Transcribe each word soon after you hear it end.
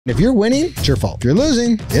If you're winning, it's your fault. If you're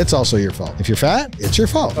losing, it's also your fault. If you're fat, it's your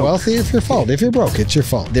fault. Wealthy, it's your fault. If you're broke, it's your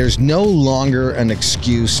fault. There's no longer an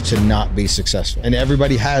excuse to not be successful. And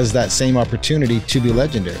everybody has that same opportunity to be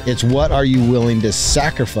legendary. It's what are you willing to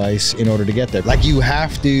sacrifice in order to get there? Like, you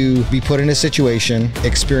have to be put in a situation,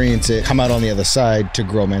 experience it, come out on the other side to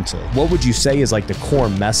grow mentally. What would you say is like the core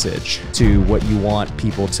message to what you want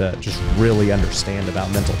people to just really understand about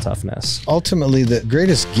mental toughness? Ultimately, the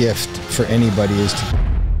greatest gift for anybody is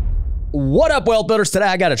to... What up, Wealth Builders? Today,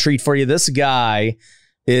 I got a treat for you. This guy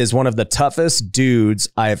is one of the toughest dudes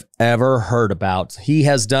I've ever heard about. He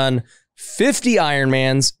has done 50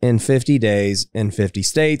 Ironmans in 50 days in 50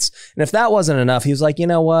 states. And if that wasn't enough, he was like, you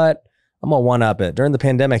know what? I'm going to one-up it. During the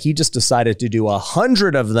pandemic, he just decided to do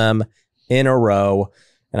 100 of them in a row.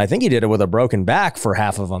 And I think he did it with a broken back for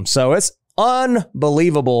half of them. So it's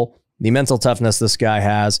unbelievable, the mental toughness this guy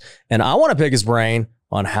has. And I want to pick his brain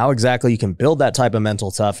on how exactly you can build that type of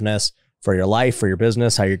mental toughness for your life, for your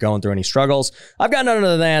business, how you're going through any struggles. I've got none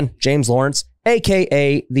other than James Lawrence,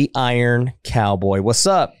 AKA the Iron Cowboy. What's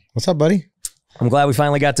up? What's up, buddy? I'm glad we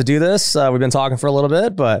finally got to do this. We've been talking for a little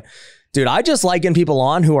bit, but dude, I just like getting people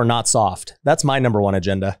on who are not soft. That's my number one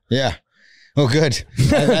agenda. Yeah. Oh, good.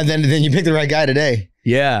 and then you picked the right guy today.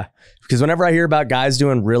 Yeah. Because whenever I hear about guys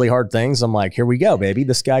doing really hard things, I'm like, here we go, baby.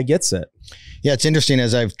 This guy gets it. Yeah, it's interesting.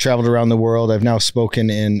 As I've traveled around the world, I've now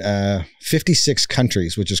spoken in 56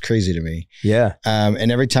 countries, which is crazy to me. Yeah.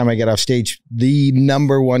 And every time I get off stage, the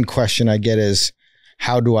number one question I get is,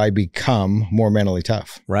 how do I become more mentally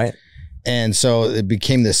tough? Right. And so it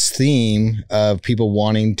became this theme of people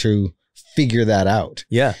wanting to figure that out.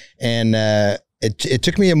 Yeah. And it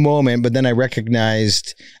took me a moment, but then I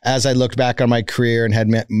recognized as I looked back on my career and had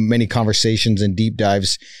many conversations and deep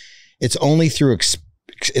dives, it's only through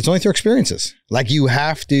experiences. Like, you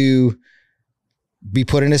have to be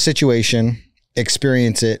put in a situation,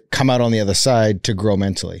 experience it, come out on the other side to grow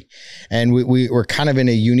mentally. And we're kind of in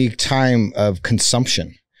a unique time of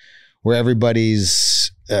consumption where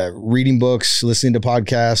everybody's reading books, listening to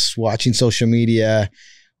podcasts, watching social media,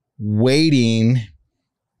 waiting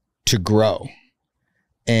to grow.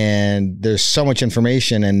 And there's so much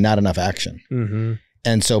information and not enough action. Mm-hmm.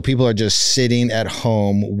 And so people are just sitting at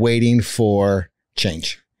home waiting for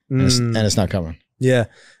change. And it's not coming. Yeah.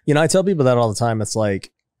 You know, I tell people that all the time. It's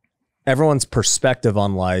like everyone's perspective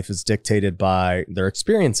on life is dictated by their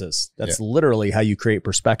experiences. That's literally how you create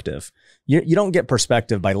perspective. You don't get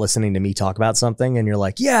perspective by listening to me talk about something and you're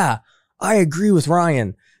like, yeah, I agree with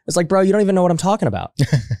Ryan. It's like, bro, you don't even know what I'm talking about.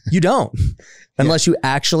 You don't. Unless you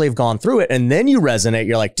actually have gone through it and then you resonate.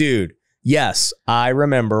 You're like, dude, yes, I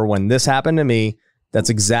remember when this happened to me. That's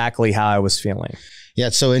exactly how I was feeling. Yeah,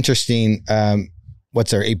 it's so interesting. What's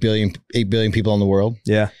there, 8 billion people in the world?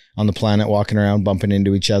 Yeah. On the planet, walking around, bumping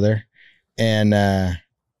into each other. And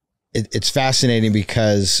it's fascinating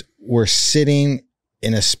because we're sitting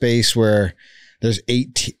in a space where there's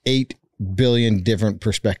 8 billion different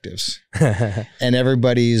perspectives. And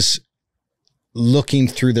everybody's looking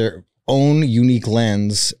through their own unique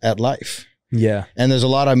lens at life. Yeah. And there's a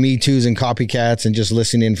lot of Me Too's and copycats and just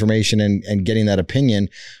listening to information and getting that opinion.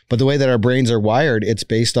 But the way that our brains are wired, it's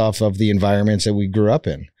based off of the environments that we grew up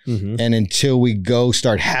in. Mm-hmm. And until we go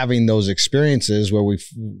start having those experiences where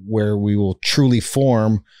we will truly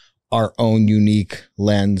form our own unique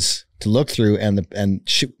lens to look through and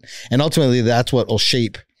ultimately that's what will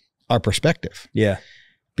shape our perspective. Yeah.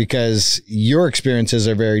 Because your experiences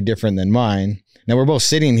are very different than mine. Now we're both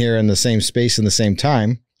sitting here in the same space in the same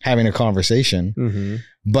time, having a conversation,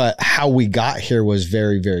 but how we got here was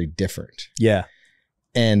very, very different. Yeah.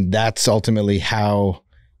 And that's ultimately how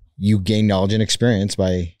you gain knowledge and experience,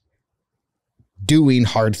 by doing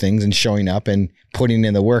hard things and showing up and putting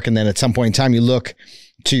in the work. And then at some point in time, you look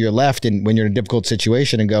to your left and when you're in a difficult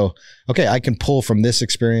situation and go, okay, I can pull from this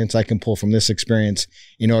experience. I can pull from this experience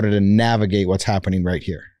in order to navigate what's happening right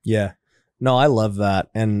here. Yeah. No, I love that.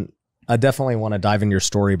 And I definitely want to dive into your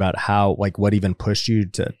story about how, like, what even pushed you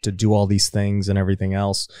to do all these things and everything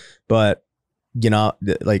else. But, you know,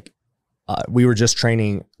 like we were just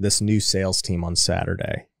training this new sales team on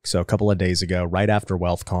Saturday. So a couple of days ago, right after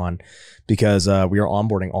WealthCon, because we were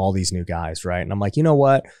onboarding all these new guys. Right. And I'm like, you know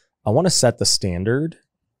what? I want to set the standard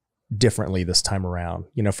differently this time around.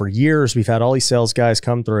 You know, for years, we've had all these sales guys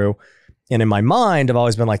come through. And in my mind, I've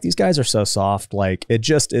always been like, these guys are so soft. Like, it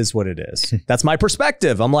just is what it is. That's my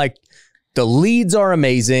perspective. I'm like, the leads are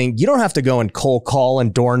amazing. You don't have to go and cold call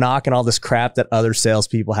and door knock and all this crap that other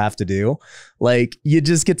salespeople have to do. Like, you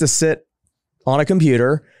just get to sit on a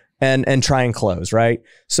computer and try and close, right?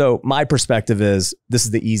 So my perspective is this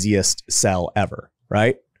is the easiest sell ever,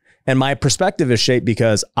 right? And my perspective is shaped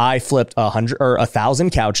because I flipped 100 or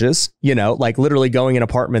 1,000 couches, you know, like literally going in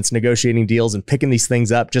apartments, negotiating deals and picking these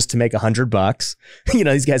things up just to make $100. You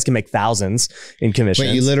know, these guys can make thousands in commissions.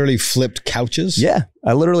 Wait, you literally flipped couches? Yeah.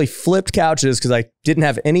 I literally flipped couches because I didn't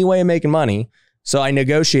have any way of making money. So I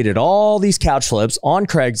negotiated all these couch flips on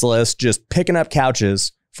Craigslist, just picking up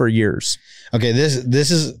couches for years. Okay.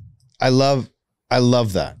 This is, I love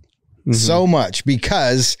that. So much,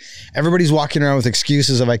 because everybody's walking around with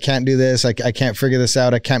excuses of I can't do this. I can't figure this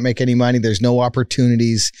out. I can't make any money. There's no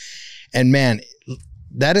opportunities. And man,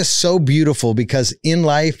 that is so beautiful, because in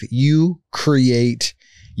life you create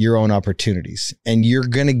your own opportunities, and you're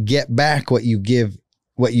going to get back what you give.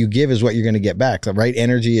 What you give is what you're going to get back. The right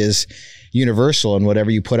energy is universal, and whatever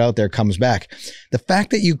you put out there comes back. The fact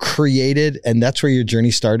that you created, and that's where your journey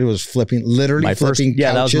started, was flipping, literally flipping couches.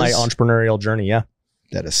 Yeah, that was my entrepreneurial journey. Yeah.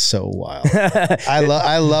 That is so wild.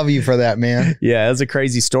 I love you for that, man. Yeah, it's a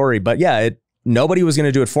crazy story. But yeah, nobody was going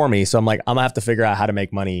to do it for me. So I'm like, I'm going to have to figure out how to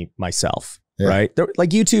make money myself. Yeah. Right. Like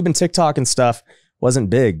YouTube and TikTok and stuff wasn't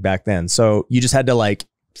big back then. So you just had to like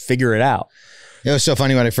figure it out. It was so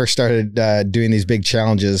funny when I first started doing these big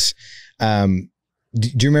challenges. Do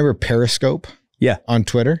you remember Periscope? Yeah. On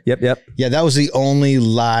Twitter? Yep. Yeah, that was the only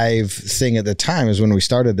live thing at the time, is when we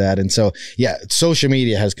started that. And so, yeah, social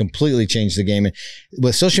media has completely changed the game. And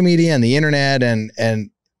with social media and the internet, and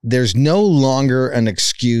there's no longer an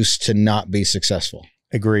excuse to not be successful.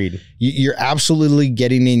 Agreed. You're absolutely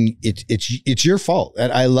getting in. It's your fault.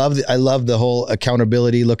 And I love the whole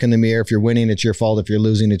accountability. Look in the mirror. If you're winning, it's your fault. If you're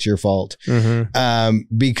losing, it's your fault.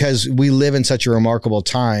 Because we live in such a remarkable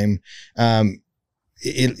time.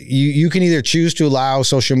 You can either choose to allow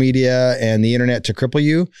social media and the internet to cripple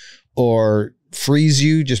you, or freeze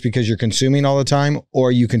you just because you're consuming all the time,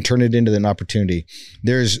 or you can turn it into an opportunity.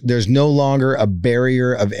 There's no longer a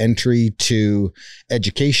barrier of entry to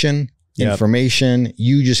education, information.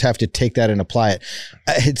 You just have to take that and apply it.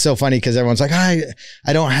 It's so funny because everyone's like, I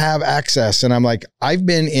don't have access. And I'm like, I've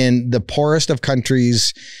been in the poorest of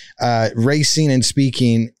countries, racing and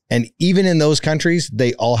speaking. And even in those countries,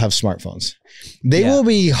 they all have smartphones. They will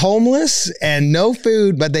be homeless and no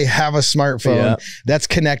food, but they have a smartphone that's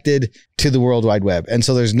connected to the World Wide Web. And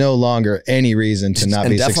so there's no longer any reason to not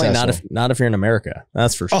be successful. Definitely not if you're in America.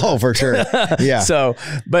 That's for sure. Oh, for sure. Yeah. So,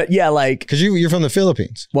 but yeah, like, because you're from the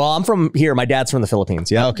Philippines. Well, I'm from here. My dad's from the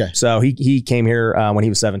Philippines. Yeah. Okay. So he came here when he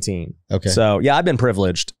was 17. Okay. So yeah, I've been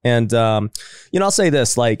privileged. And, I'll say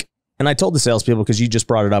this, like, and I told the salespeople, because you just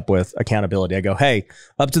brought it up with accountability. I go, hey,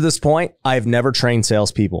 up to this point, I've never trained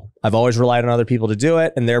salespeople. I've always relied on other people to do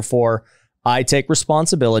it. And therefore, I take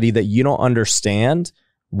responsibility that you don't understand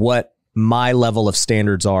what my level of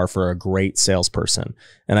standards are for a great salesperson.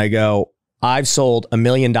 And I go, I've sold $1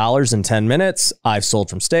 million in 10 minutes. I've sold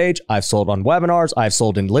from stage. I've sold on webinars. I've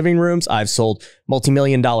sold in living rooms. I've sold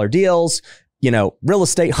multi-million-dollar deals, real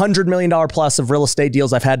estate, $100 million plus of real estate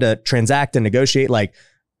deals I've had to transact and negotiate. Like,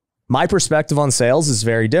 my perspective on sales is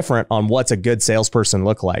very different on what's a good salesperson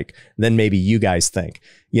look like than maybe you guys think.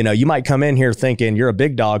 You might come in here thinking you're a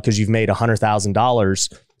big dog because you've made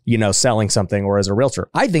 $100,000, selling something, or as a realtor.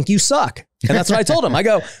 I think you suck. And that's what I told him. I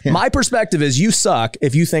go, my perspective is you suck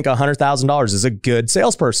if you think $100,000 is a good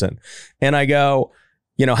salesperson. And I go,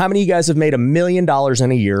 how many of you guys have made $1 million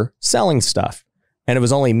in a year selling stuff? And it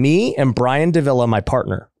was only me and Brian Davila, my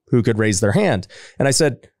partner, who could raise their hand. And I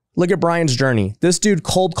said, look at Brian's journey. This dude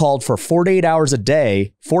cold called for 48 hours a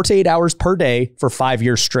day, 48 hours per day for 5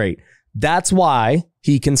 years straight. That's why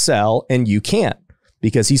he can sell and you can't,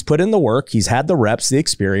 because he's put in the work. He's had the reps, the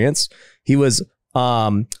experience. He was,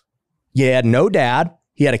 he had no dad.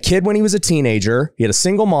 He had a kid when he was a teenager. He had a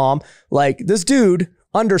single mom. Like, this dude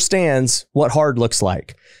understands what hard looks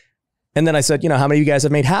like. And then I said, how many of you guys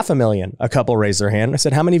have made $500,000? A couple raised their hand. I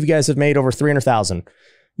said, how many of you guys have made over 300,000?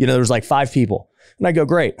 There was like 5 people. And I go,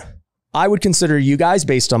 great. I would consider you guys,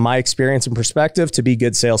 based on my experience and perspective, to be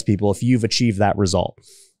good salespeople if you've achieved that result.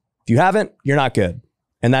 If you haven't, you're not good.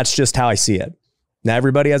 And that's just how I see it. Now,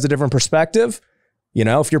 everybody has a different perspective.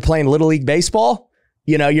 If you're playing Little League baseball,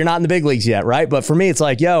 you're not in the big leagues yet, right? But for me, it's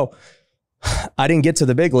like, I didn't get to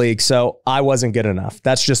the big league, so I wasn't good enough.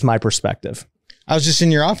 That's just my perspective. I was just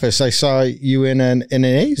in your office. I saw you in an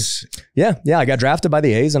A's. Yeah. I got drafted by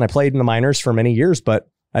the A's and I played in the minors for many years, but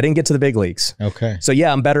I didn't get to the big leagues. Okay. So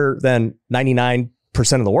yeah, I'm better than 99%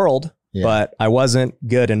 of the world, but I wasn't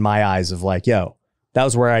good in my eyes of like, that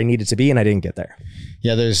was where I needed to be and I didn't get there.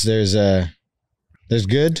 Yeah. There's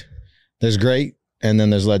good, there's great, and then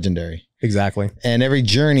there's legendary. Exactly. And every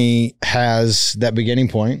journey has that beginning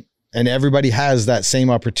point, and everybody has that same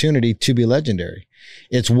opportunity to be legendary.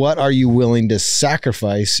 It's what are you willing to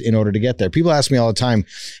sacrifice in order to get there? People ask me all the time,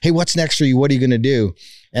 hey, what's next for you? What are you going to do?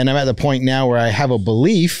 And I'm at the point now where I have a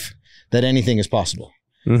belief that anything is possible.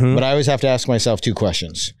 Mm-hmm. But I always have to ask myself 2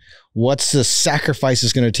 questions. What's the sacrifice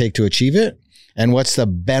it's going to take to achieve it? And what's the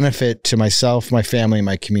benefit to myself, my family, and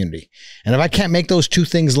my community? And if I can't make those 2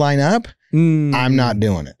 things line up, I'm not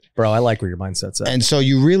doing it. Bro, I like where your mindset's at. And so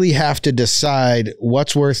you really have to decide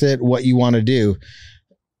what's worth it, what you want to do.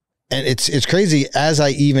 And it's crazy. As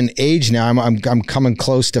I even age now, I'm coming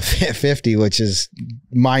close to 50, which is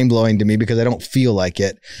mind blowing to me because I don't feel like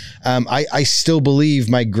it. I still believe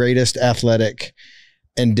my greatest athletic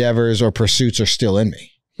endeavors or pursuits are still in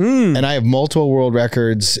me. And I have multiple world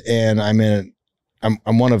records, and I'm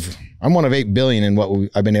one of 8 billion in what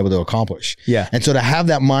I've been able to accomplish. Yeah. And so to have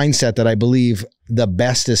that mindset that I believe the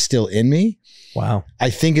best is still in me, wow, I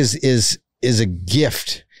think is a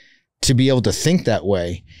gift to be able to think that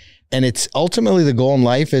way. And it's ultimately the goal in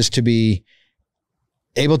life is to be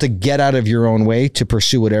able to get out of your own way to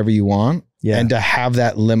pursue whatever you want. Yeah. And to have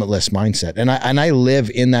that limitless mindset. And I live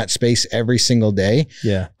in that space every single day.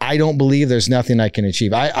 Yeah. I don't believe there's nothing I can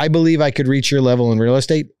achieve. I believe I could reach your level in real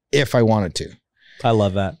estate if I wanted to. I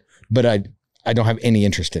love that. But I don't have any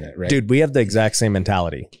interest in it, right? Dude, we have the exact same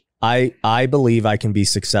mentality. I believe I can be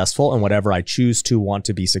successful in whatever I choose to want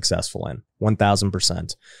to be successful in.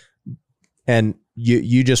 1000%. And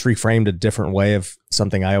you just reframed a different way of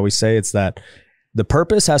something I always say. It's that the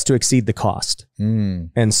purpose has to exceed the cost.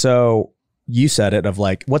 And so you said it of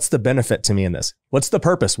like, what's the benefit to me in this? What's the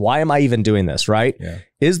purpose? Why am I even doing this? Right? Yeah.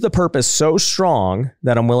 Is the purpose so strong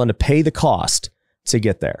that I'm willing to pay the cost to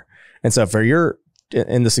get there? And so for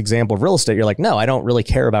in this example of real estate, you're like, no, I don't really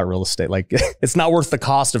care about real estate. Like it's not worth the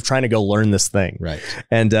cost of trying to go learn this thing. Right.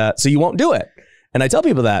 And so you won't do it. And I tell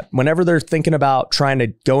people that whenever they're thinking about trying to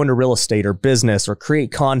go into real estate or business or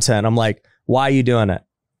create content, I'm like, why are you doing it?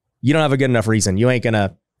 You don't have a good enough reason. You ain't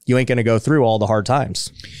gonna go through all the hard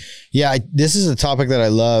times. Yeah, this is a topic that I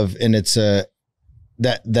love, and it's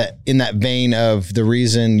that in that vein of the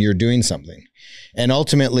reason you're doing something. And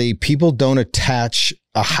ultimately, people don't attach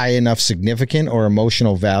a high enough significant or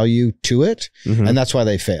emotional value to it, and that's why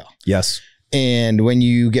they fail. Yes. And when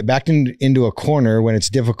you get backed into a corner, when it's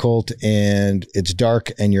difficult and it's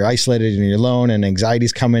dark and you're isolated and you're alone and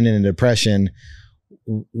anxiety's coming in and depression,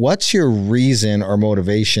 what's your reason or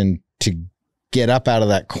motivation to get up out of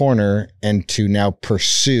that corner and to now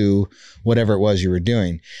pursue whatever it was you were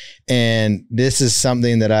doing? And this is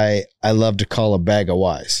something that I love to call a bag of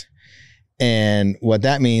whys. And what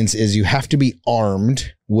that means is you have to be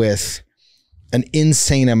armed with an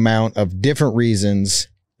insane amount of different reasons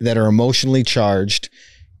that are emotionally charged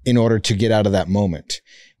in order to get out of that moment.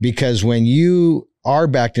 Because when you are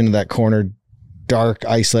backed into that corner, dark,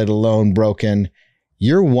 isolated, alone, broken,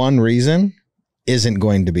 your one reason isn't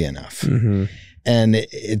going to be enough. And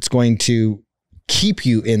it's going to keep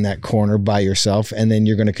you in that corner by yourself. And then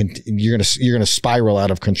you're going to spiral out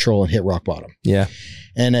of control and hit rock bottom. Yeah.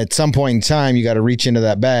 And at some point in time, you got to reach into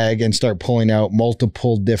that bag and start pulling out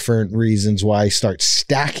multiple different reasons why, start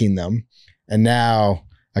stacking them. And now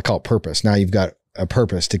I call it purpose. Now you've got a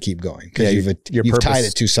purpose to keep going because you've tied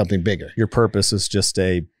it to something bigger. Your purpose is just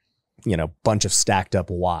a bunch of stacked up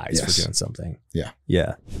whys for doing something. Yeah.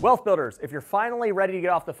 Yeah. Wealth builders, if you're finally ready to get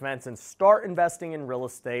off the fence and start investing in real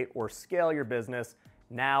estate or scale your business,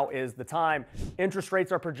 now is the time. Interest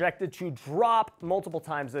rates are projected to drop multiple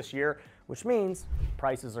times this year, which means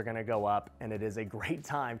prices are going to go up, and it is a great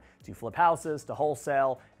time to flip houses, to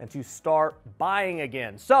wholesale, and to start buying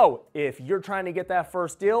again. So if you're trying to get that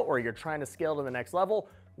first deal or you're trying to scale to the next level,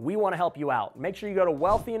 we want to help you out. Make sure you go to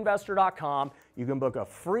wealthyinvestor.com. You can book a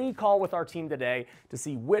free call with our team today to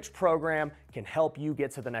see which program can help you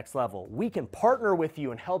get to the next level. We can partner with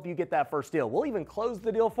you and help you get that first deal. We'll even close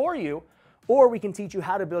the deal for you, or we can teach you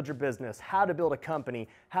how to build your business, how to build a company,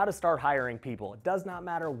 how to start hiring people. It does not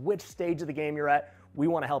matter which stage of the game you're at. We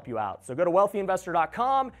want to help you out. So go to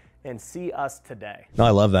wealthyinvestor.com and see us today. No, I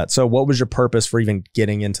love that. So what was your purpose for even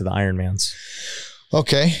getting into the Ironmans?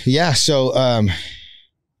 Okay. Yeah. So,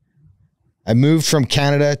 I moved from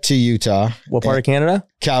Canada to Utah. What part of Canada?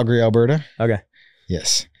 Calgary, Alberta. Okay.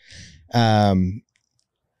 Yes. Actually,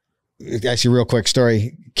 real quick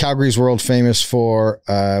story. Calgary's world famous for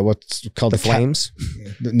what's called the Flames.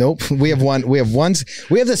 Nope. We have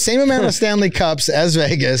the same amount of Stanley Cups as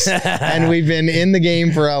Vegas, and we've been in the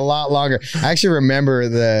game for a lot longer. I actually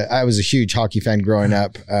remember I was a huge hockey fan growing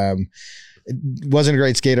up. Wasn't a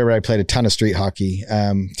great skater, but I played a ton of street hockey.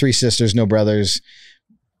 3 sisters, no brothers.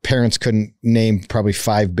 Parents couldn't name probably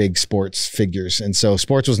 5 big sports figures. And so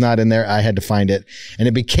sports was not in there. I had to find it, and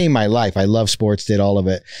it became my life. I love sports, did all of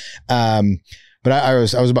it. But I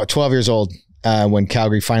was about 12 years old when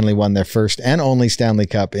Calgary finally won their first and only Stanley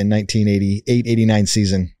Cup in 1988-89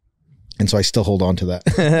 season. And so I still hold on to that.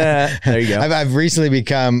 There you go. I've recently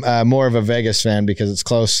become more of a Vegas fan because it's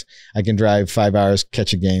close. I can drive 5 hours,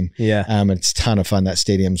 catch a game. Yeah. It's a ton of fun. That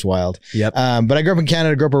stadium's wild. Yep. But I grew up in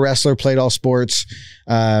Canada, grew up a wrestler, played all sports.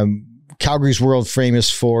 Calgary's world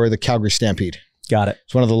famous for the Calgary Stampede. Got it.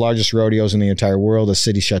 It's one of the largest rodeos in the entire world. The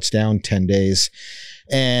city shuts down 10 days.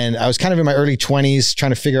 And I was kind of in my early 20s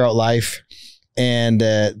trying to figure out life. And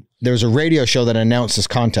there was a radio show that announced this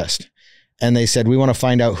contest. And they said, we want to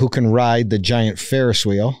find out who can ride the giant Ferris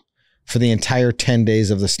wheel for the entire 10 days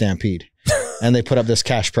of the Stampede. And they put up this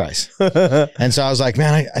cash prize. And so I was like,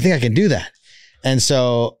 man, I think I can do that. And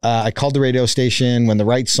so I called the radio station when the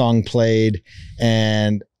right song played,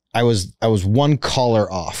 and I was one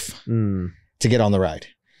caller off to get on the ride.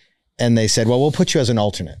 And they said, well, we'll put you as an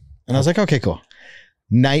alternate. And I was like, okay, cool.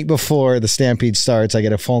 Night before the Stampede starts, I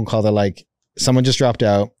get a phone call. They're like, someone just dropped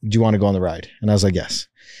out. Do you want to go on the ride? And I was like, yes.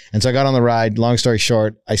 And so I got on the ride. Long story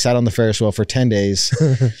short, I sat on the Ferris wheel for 10 days,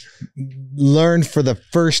 learned for the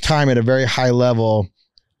first time at a very high level,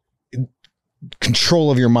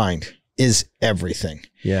 control of your mind is everything.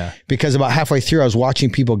 Yeah. Because about halfway through, I was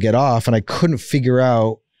watching people get off and I couldn't figure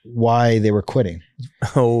out why they were quitting.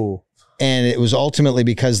 Oh. And it was ultimately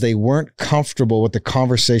because they weren't comfortable with the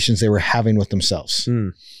conversations they were having with themselves.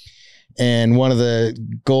 And one of the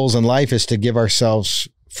goals in life is to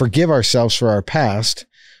forgive ourselves for our past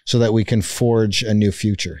so that we can forge a new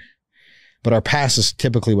future. But our past is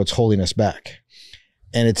typically what's holding us back.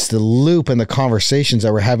 And it's the loop and the conversations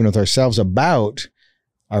that we're having with ourselves about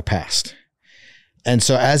our past. And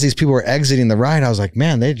so as these people were exiting the ride, I was like,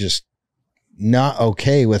 man, they're just not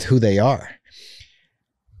okay with who they are.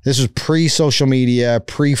 This was pre-social media,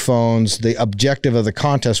 pre-phones. The objective of the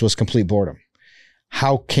contest was complete boredom.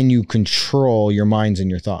 How can you control your minds and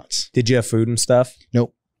your thoughts? Did you have food and stuff?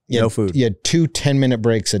 Nope. No food. You had 2 10-minute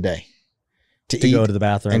breaks a day to eat, go to the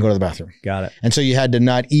bathroom. and go to the bathroom. Got it. And so you had to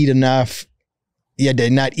not eat enough. You had to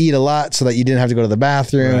not eat a lot so that you didn't have to go to the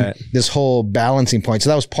bathroom. Right. This whole balancing point. So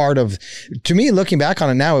that was part of, to me, looking back on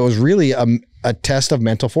it now, it was really a test of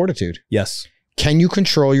mental fortitude. Yes. Can you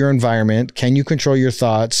control your environment? Can you control your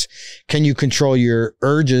thoughts? Can you control your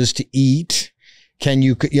urges to eat? Can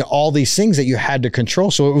you know, all these things that you had to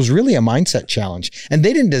control. So it was really a mindset challenge, and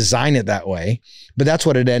they didn't design it that way, but that's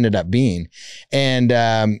what it ended up being. And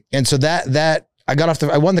so that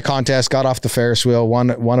I won the contest, got off the Ferris wheel,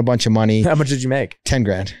 won a bunch of money. How much did you make? 10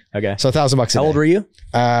 grand. Okay. So $1,000 a day. How old were you?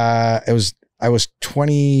 I was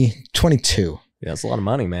 22. Yeah, that's a lot of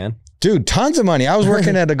money, man. Dude, tons of money. I was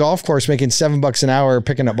working at a golf course making $7 an hour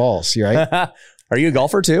picking up balls. You right? Are you a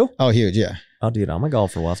golfer too? Oh, huge. Yeah. Oh, dude, I'm a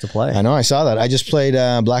golfer. We'll have to play. I know. I saw that. I just played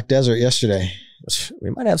Black Desert yesterday. We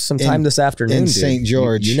might have some time this afternoon, in dude. St.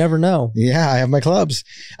 George. You never know. Yeah, I have my clubs.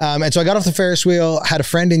 And so I got off the Ferris wheel, had a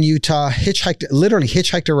friend in Utah, literally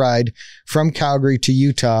hitchhiked a ride from Calgary to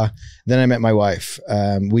Utah. Then I met my wife.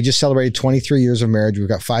 We just celebrated 23 years of marriage. We've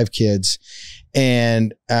got 5 kids.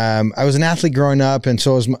 And I was an athlete growing up, and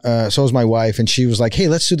so was my wife. And she was like, hey,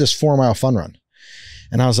 let's do this 4-mile fun run.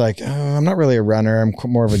 And I was like, oh, I'm not really a runner. I'm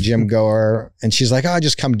more of a gym goer. And she's like, oh,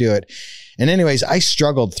 just come do it. And anyways, I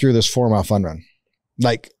struggled through this 4-mile fun run.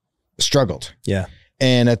 Like, struggled. Yeah.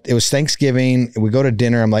 And it was Thanksgiving. We go to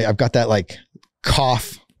dinner. I'm like, I've got that like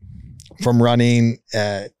cough from running,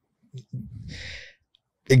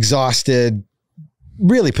 exhausted,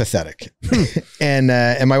 really pathetic. And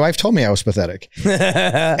my wife told me I was pathetic.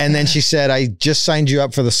 And then she said, I just signed you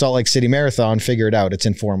up for the Salt Lake City Marathon. Figure it out. It's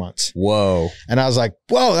in 4 months. Whoa. And I was like,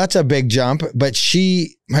 whoa, that's a big jump. But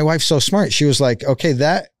my wife's so smart. She was like, okay,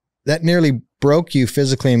 that nearly broke you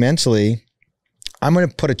physically and mentally. I'm going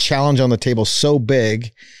to put a challenge on the table so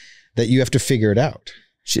big that you have to figure it out.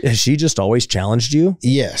 Has she just always challenged you?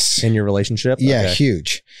 Yes. In your relationship? Yeah, Okay.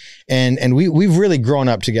 huge. And we've really grown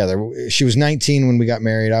up together. She was 19 when we got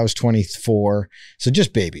married. I was 24. So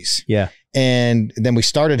just babies. Yeah. And then we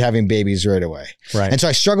started having babies right away. Right. And so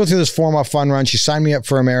I struggled through this 4-mile fun run. She signed me up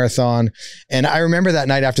for a marathon. And I remember that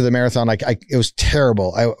night after the marathon, it was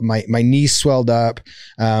terrible. My knees swelled up.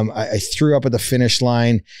 I threw up at the finish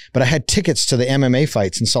line, but I had tickets to the MMA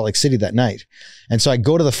fights in Salt Lake City that night. And so I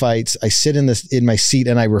go to the fights, I sit in my seat,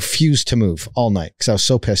 and I refuse to move all night because I was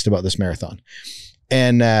so pissed about this marathon.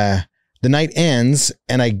 And the night ends,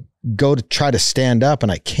 and I go to try to stand up,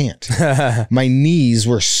 and I can't. My knees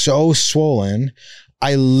were so swollen.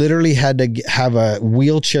 I literally had to have a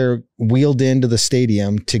wheelchair wheeled into the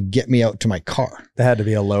stadium to get me out to my car. That had to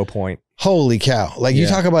be a low point. Holy cow. Like, you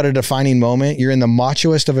talk about a defining moment. You're in the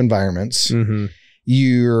machoest of environments. Mm-hmm.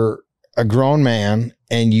 You're a grown man,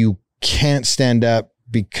 and you can't stand up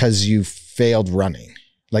because you failed running.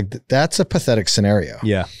 Like that's a pathetic scenario.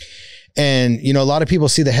 Yeah. And, you know, a lot of people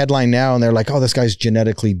see the headline now and they're like, oh, this guy's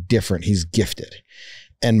genetically different. He's gifted.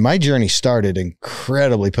 And my journey started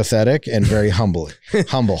incredibly pathetic and very humble.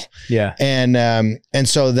 Yeah. And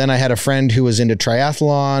so then I had a friend who was into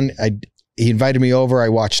triathlon. He invited me over. I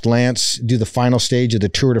watched Lance do the final stage of the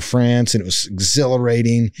Tour de France, and it was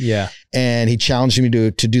exhilarating. Yeah. And he challenged me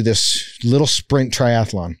to do this little sprint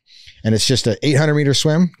triathlon. And it's just an 800-meter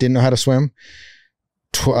swim. Didn't know how to swim.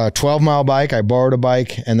 12-mile bike. I borrowed a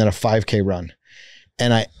bike, and then a 5K run.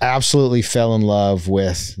 And I absolutely fell in love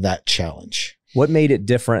with that challenge. What made it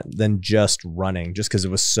different than just running? Just because it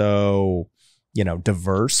was so, you know,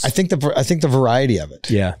 diverse? I think the variety of it.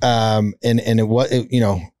 Yeah. And it was, you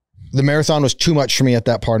know, the marathon was too much for me at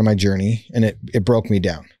that part of my journey, and it broke me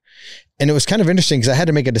down. And it was kind of interesting because I had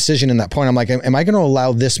to make a decision in that point. I'm like, am I going to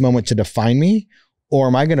allow this moment to define me, or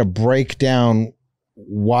am I going to break down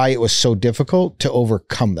why it was so difficult to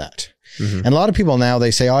overcome that? Mm-hmm. And a lot of people now,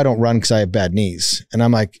 they say, oh, I don't run because I have bad knees. And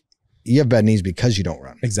I'm like, you have bad knees because you don't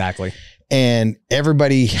run. Exactly. And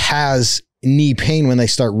everybody has knee pain when they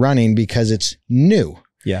start running because it's new.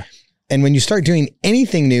 Yeah. And when you start doing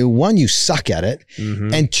anything new, one, you suck at it.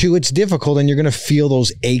 Mm-hmm. And two, it's difficult and you're going to feel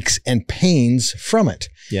those aches and pains from it.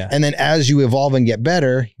 Yeah. And then as you evolve and get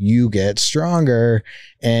better, you get stronger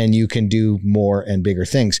and you can do more and bigger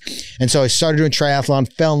things. And so I started doing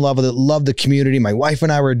triathlon, fell in love with it, loved the community. My wife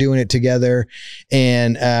and I were doing it together,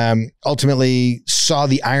 and ultimately saw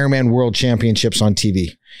the Ironman World Championships on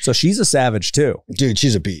TV. So she's a savage too. Dude,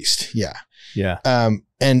 she's a beast. Yeah. Yeah.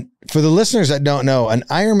 And for the listeners that don't know, an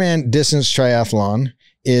Ironman distance triathlon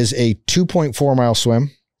is a 2.4 mile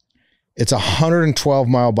swim. It's a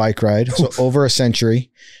 112-mile bike ride, so over a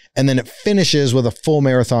century. And then it finishes with a full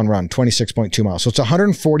marathon run, 26.2 miles. So it's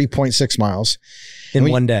 140.6 miles.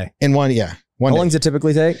 In one day? In one, yeah. How long does it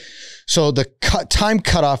typically take? So the time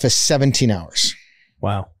cutoff is 17 hours.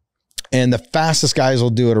 Wow. And the fastest guys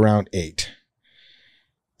will do it around 8.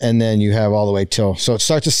 And then you have all the way till, so it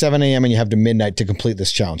starts at 7 a.m. and you have to midnight to complete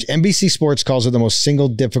this challenge. NBC Sports calls it the most single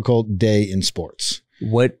difficult day in sports.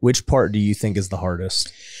 Which part do you think is the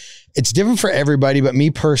hardest? It's different for everybody, but me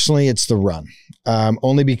personally, it's the run.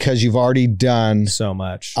 Only because you've already done so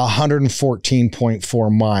much,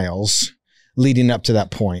 114.4 miles leading up to that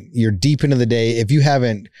point. You're deep into the day. If you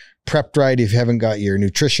haven't prepped right, if you haven't got your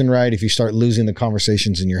nutrition right, if you start losing the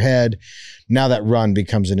conversations in your head, now that run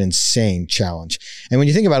becomes an insane challenge. And when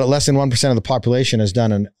you think about it, less than 1% of the population has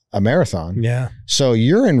done a marathon. Yeah. So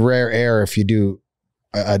you're in rare air if you do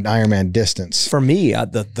an Ironman distance. For me,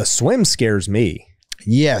 the swim scares me.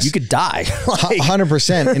 Yes. You could die.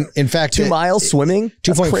 100%. In fact, 2 miles swimming?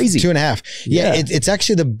 That's crazy. 2.5. Yeah. It's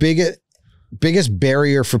actually the biggest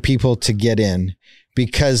barrier for people to get in,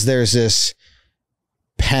 because there's this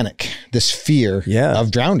panic, this fear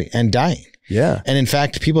of drowning and dying. Yeah. And in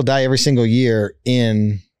fact, people die every single year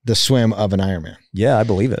in the swim of an Ironman. Yeah, I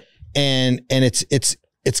believe it. And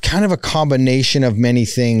it's kind of a combination of many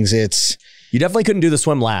things. You definitely couldn't do the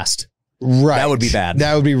swim last. Right. That would be bad.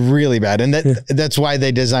 That would be really bad. And that's why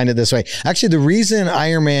they designed it this way. Actually, the reason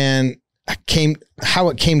Ironman how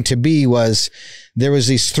it came to be was there was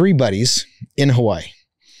these 3 buddies in Hawaii,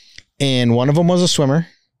 and one of them was a swimmer,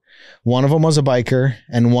 one of them was a biker,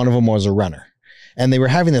 and one of them was a runner. And they were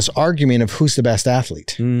having this argument of who's the best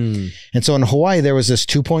athlete. And so in Hawaii, there was this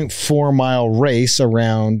 2.4 mile race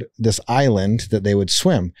around this island that they would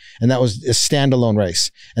swim. And that was a standalone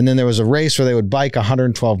race. And then there was a race where they would bike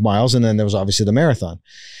 112 miles. And then there was obviously the marathon.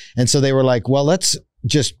 And so they were like, well, let's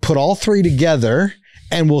just put all 3 together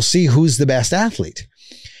and we'll see who's the best athlete.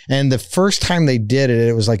 And the first time they did it,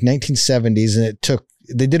 it was like 1970s, and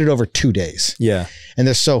they did it over 2 days. Yeah. And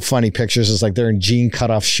there's so funny pictures. It's like they're in jean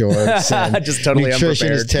cutoff shorts. And just totally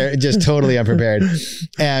nutrition unprepared. is just totally unprepared.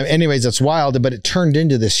 Anyways, it's wild, but it turned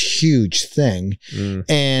into this huge thing.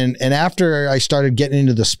 And after I started getting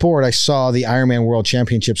into the sport, I saw the Ironman World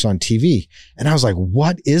Championships on TV. And I was like,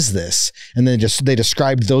 what is this? And then they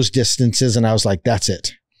described those distances. And I was like, that's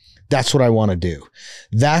it. That's what I want to do.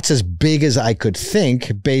 That's as big as I could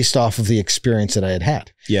think based off of the experience that I had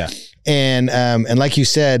had. Yeah. And like you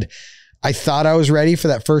said, I thought I was ready for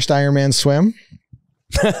that first Ironman swim.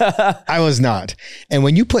 I was not. And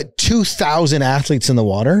when you put 2,000 athletes in the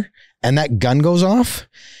water and that gun goes off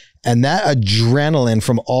and that adrenaline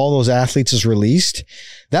from all those athletes is released,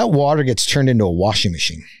 that water gets turned into a washing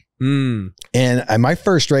machine. And at my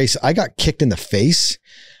first race, I got kicked in the face.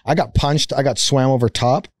 I got punched. I got swam over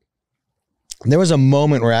top. There was a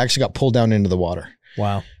moment where I actually got pulled down into the water.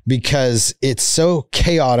 Wow. Because it's so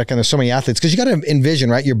chaotic and there's so many athletes. Because you got to envision,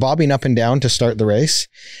 right? You're bobbing up and down to start the race,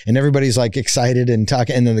 and everybody's like excited and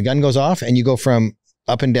talking, and then the gun goes off, and you go from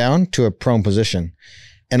up and down to a prone position,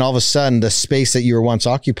 and all of a sudden, the space that you were once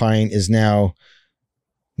occupying is now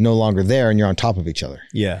no longer there, and you're on top of each other.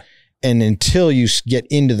 Yeah. And until you get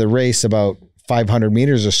into the race, about 500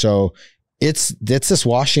 meters or so, it's this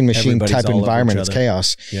washing machine type environment. It's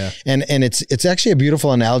chaos. Yeah. And it's actually a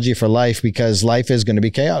beautiful analogy for life, because life is going to be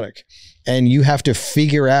chaotic, and you have to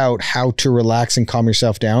figure out how to relax and calm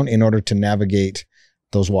yourself down in order to navigate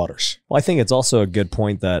those waters. Well, I think it's also a good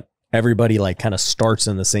point that everybody like kind of starts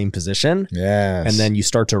in the same position. Yes. And then you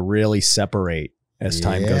start to really separate as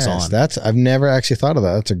time goes on. I've never actually thought of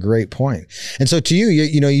that. That's a great point. And so to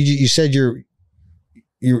you said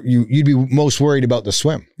you'd be most worried about the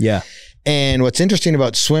swim. Yeah. And what's interesting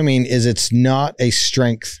about swimming is it's not a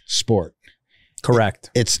strength sport.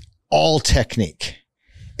 Correct. It's all technique.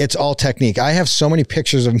 It's all technique. I have so many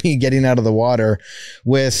pictures of me getting out of the water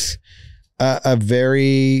with a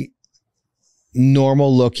very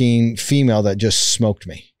normal looking female that just smoked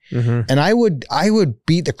me. Mm-hmm. And I would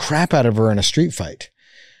beat the crap out of her in a street fight,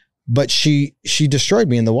 but she destroyed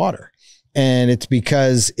me in the water. And it's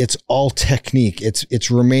because it's all technique. It's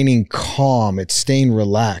remaining calm. It's staying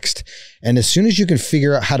relaxed. And as soon as you can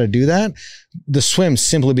figure out how to do that, the swim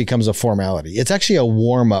simply becomes a formality. It's actually a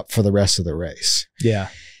warm up for the rest of the race. Yeah.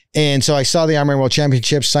 And so I saw the Ironman World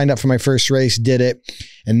Championships, signed up for my first race, did it.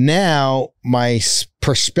 And now my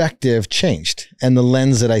perspective changed, and the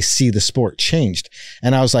lens that I see the sport changed.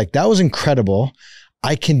 And I was like, that was incredible.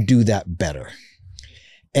 I can do that better.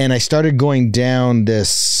 And I started going down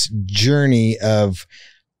this journey of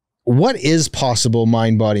what is possible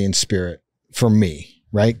mind, body, and spirit for me,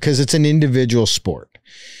 right? Because it's an individual sport.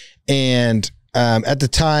 And at the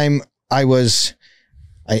time, I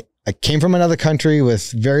came from another country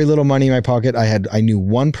with very little money in my pocket. I knew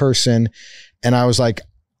one person, and I was like,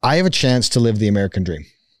 I have a chance to live the American dream.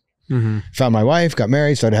 Mm-hmm. Found my wife, got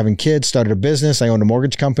married, started having kids, started a business. I owned a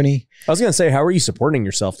mortgage company. I was going to say, how are you supporting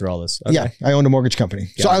yourself through all this? Okay. Yeah, I owned a mortgage company.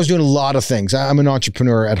 So I was doing a lot of things. I'm an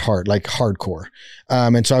entrepreneur at heart, like hardcore.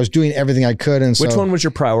 And so I was doing everything I could. And which one was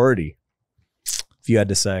your priority, if you had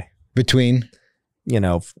to say? Between?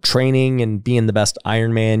 Training and being the best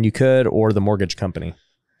Ironman you could, or the mortgage company?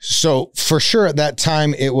 So for sure at that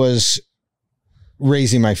time, it was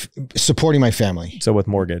supporting my family. So with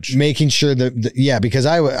mortgage, making sure that, because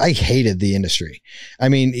I hated the industry. I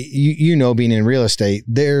mean, being in real estate,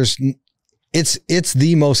 it's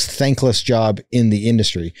the most thankless job in the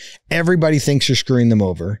industry. Everybody thinks you're screwing them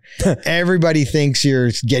over. Everybody thinks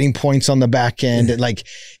you're getting points on the back end. Like,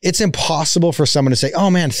 it's impossible for someone to say, oh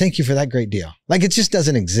man, thank you for that great deal. Like, it just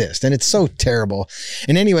doesn't exist. And it's so terrible.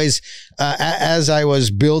 And anyways, as I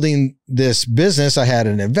was building this business, I had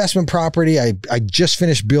an investment property. I just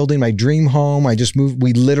finished building my dream home.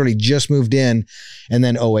 We literally just moved in, and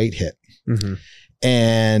then 2008 hit. Mm-hmm.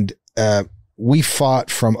 And, we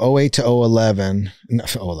fought from 2008 to 2011,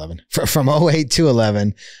 from 2008 to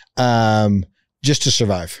 11, just to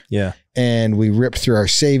survive. Yeah. And we ripped through our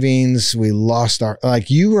savings. We lost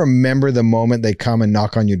you remember the moment they come and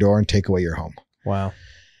knock on your door and take away your home. Wow.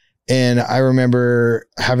 And I remember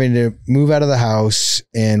having to move out of the house,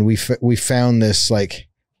 and we found this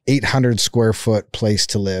 800 square foot place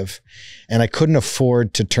to live, and I couldn't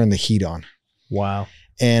afford to turn the heat on. Wow.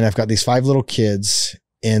 And I've got these 5 little kids.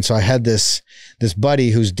 And so I had this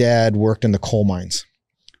buddy whose dad worked in the coal mines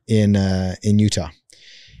in Utah,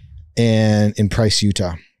 and in Price,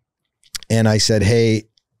 Utah. And I said, hey,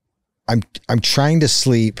 I'm trying to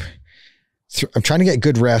sleep. I'm trying to get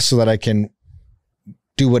good rest so that I can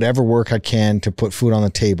do whatever work I can to put food on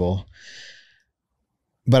the table.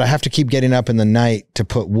 But I have to keep getting up in the night to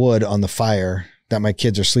put wood on the fire that my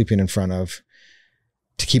kids are sleeping in front of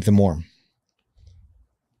to keep them warm.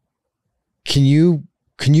 Can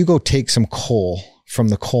you go take some coal from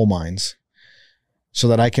the coal mines so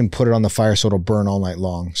that I can put it on the fire so it'll burn all night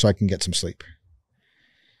long so I can get some sleep?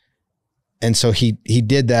 And so he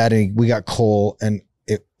did that, and we got coal, and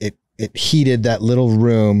it heated that little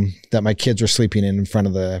room that my kids were sleeping in front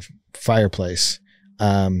of the fireplace,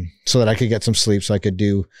 so that I could get some sleep, so I could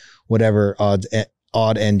do whatever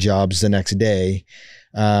odd end jobs the next day,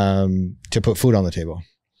 to put food on the table.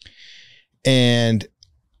 And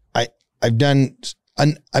I've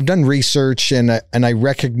done research, and I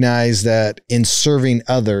recognize that in serving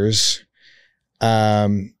others,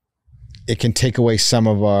 it can take away some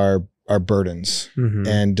of our burdens, mm-hmm.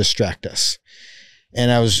 and distract us.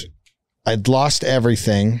 And I'd lost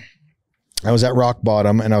everything. I was at rock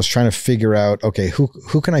bottom, and I was trying to figure out, okay,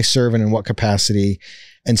 who can I serve and in what capacity?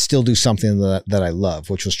 and still do something that I love,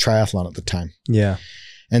 which was triathlon at the time. Yeah.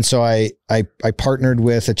 And so I partnered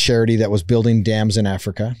with a charity that was building dams in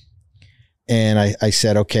Africa. And I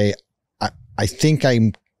said, okay, I think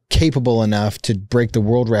I'm capable enough to break the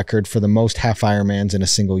world record for the most half Ironmans in a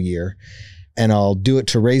single year. And I'll do it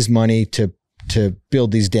to raise money to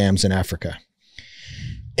build these dams in Africa.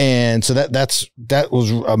 And so that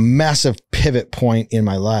was a massive pivot point in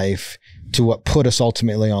my life to what put us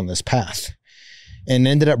ultimately on this path, and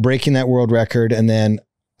ended up breaking that world record. And then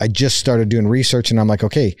I just started doing research, and I'm like,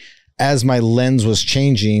 okay, as my lens was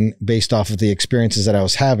changing based off of the experiences that I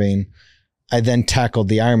was having, I then tackled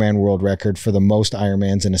the Ironman world record for the most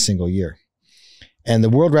Ironmans in a single year. And the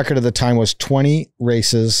world record at the time was 20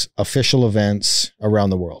 races, official events around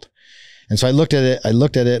the world. And so I looked at it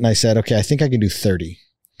and I said, okay, I think I can do 30.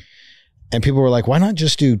 And people were like, why not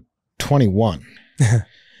just do 21?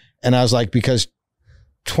 And I was like, because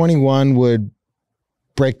 21 would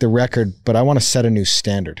break the record, but I want to set a new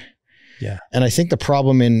standard. Yeah. And I think the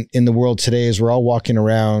problem in the world today is we're all walking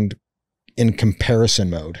around in comparison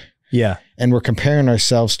mode. Yeah. And we're comparing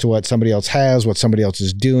ourselves to what somebody else has, what somebody else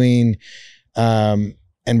is doing. And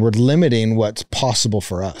we're limiting what's possible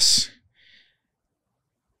for us.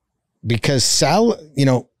 Because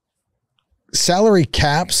salary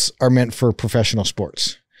caps are meant for professional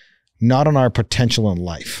sports, not on our potential in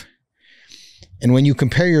life. And when you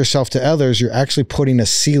compare yourself to others, you're actually putting a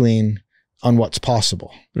ceiling on what's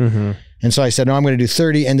possible. Mm-hmm. And so I said, no, I'm going to do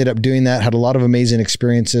 30, ended up doing that, had a lot of amazing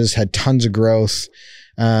experiences, had tons of growth.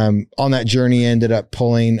 On that journey, ended up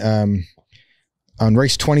pulling, on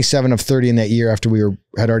race 27 of 30 in that year, after we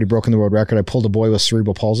had already broken the world record, I pulled a boy with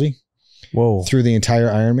cerebral palsy. Whoa. Through the entire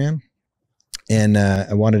Ironman. And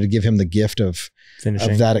I wanted to give him the gift of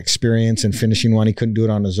that experience and finishing one. He couldn't do it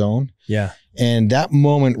on his own. Yeah. And that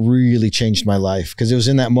moment really changed my life, because it was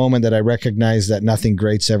in that moment that I recognized that nothing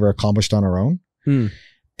great's ever accomplished on our own.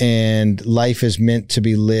 And life is meant to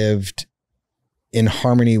be lived in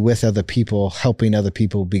harmony with other people, helping other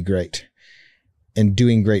people be great and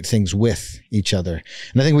doing great things with each other.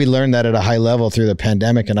 And I think we learned that at a high level through the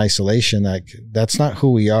pandemic and isolation. Like, that's not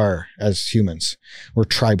who we are as humans. We're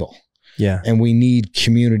tribal. Yeah. And we need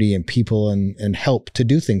community and people and help to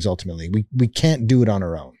do things ultimately. We can't do it on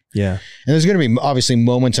our own. Yeah. And there's going to be obviously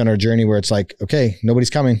moments on our journey where it's like, okay, nobody's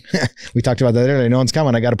coming. We talked about that earlier. No one's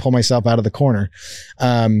coming. I got to pull myself out of the corner.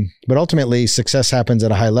 But ultimately success happens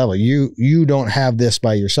at a high level. You don't have this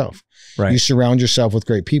by yourself. Right. You surround yourself with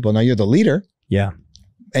great people. Now you're the leader. Yeah.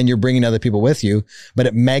 And you're bringing other people with you, but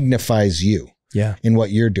it magnifies you. Yeah. In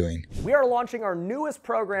what you're doing. We are launching our newest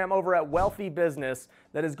program over at Wealthy Business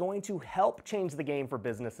that is going to help change the game for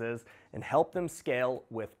businesses and help them scale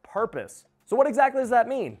with purpose. So what exactly does that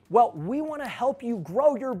mean? Well, we want to help you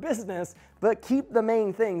grow your business, but keep the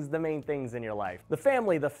main things in your life. The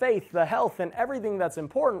family, the faith, the health, and everything that's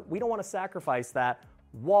important. We don't want to sacrifice that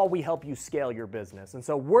while we help you scale your business. And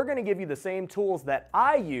so we're going to give you the same tools that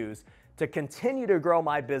I use to continue to grow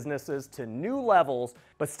my businesses to new levels,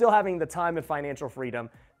 but still having the time and financial freedom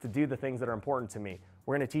to do the things that are important to me.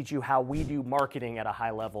 We're going to teach you how we do marketing at a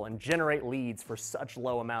high level and generate leads for such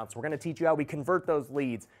low amounts. We're going to teach you how we convert those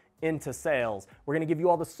leads into sales. We're going to give you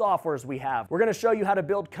all the softwares we have. We're going to show you how to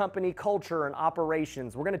build company culture and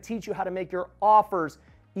operations. We're going to teach you how to make your offers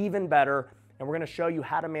even better. And we're going to show you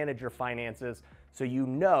how to manage your finances so you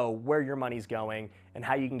know where your money's going and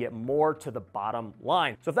how you can get more to the bottom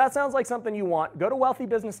line. So if that sounds like something you want, go to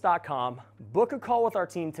wealthybusiness.com, book a call with our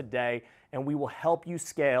team today, and we will help you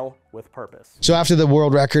scale with purpose. So after the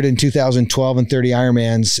world record in 2012 and 30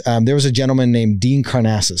 Ironmans, there was a gentleman named Dean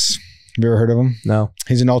Karnazes. Have you ever heard of him? No.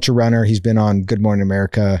 He's an ultra runner. He's been on Good Morning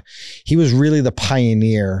America. He was really the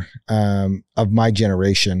pioneer of my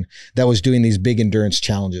generation that was doing these big endurance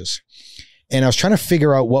challenges. And I was trying to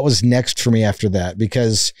figure out what was next for me after that,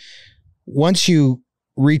 because once you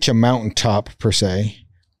reach a mountaintop per se,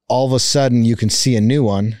 all of a sudden you can see a new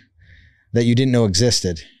one that you didn't know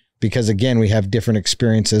existed, because again, we have different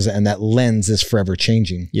experiences and that lens is forever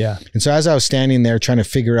changing. Yeah. And so as I was standing there trying to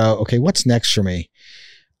figure out, okay, what's next for me?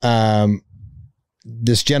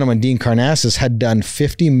 This gentleman, Dean Karnazes, had done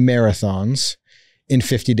 50 marathons in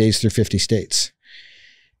 50 days through 50 states.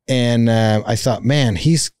 And I thought, man,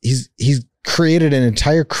 he's created an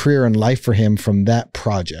entire career and life for him from that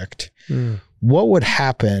project. What would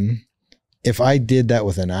happen if I did that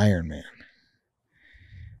with an Ironman?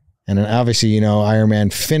 And then obviously, you know,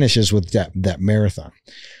 Ironman finishes with that marathon.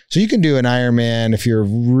 So you can do an Ironman if you're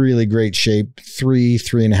really great shape,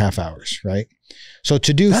 3.5 hours, right? So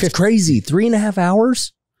to do that's crazy. 3.5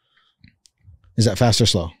 hours? Is that fast or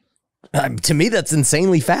slow? To me, that's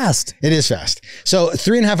insanely fast. It is fast. So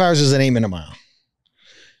 3.5 hours is an 8-minute mile.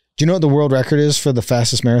 Do you know what the world record is for the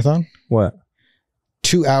fastest marathon? What?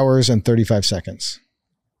 2 hours and 35 seconds.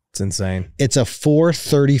 It's insane. It's a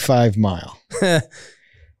 4:35 mile.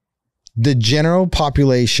 The general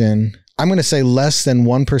population, I'm going to say less than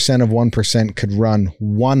 1% of 1% could run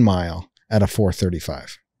 1 mile at a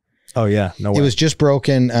 4:35. Oh yeah, no way. It was just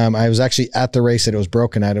broken. I was actually at the race that it was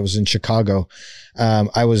broken at. It was in Chicago.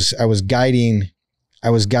 I was guiding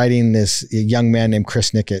this young man named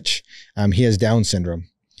Chris Nikic. He has Down syndrome,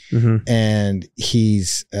 and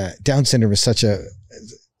he's Down syndrome is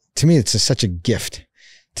to me it's such a gift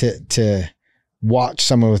to watch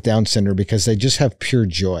someone with Down syndrome, because they just have pure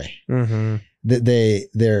joy.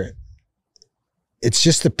 They're it's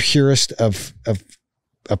just the purest of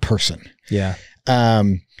a person. Yeah.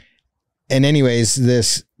 And anyways,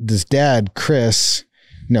 this dad,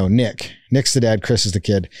 Nick's the dad, Chris is the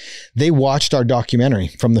kid. They watched our documentary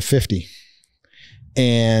from the 50.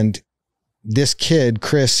 And this kid,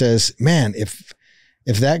 Chris, says, man, if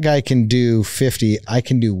that guy can do 50, I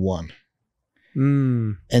can do 1.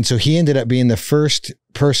 And so he ended up being the first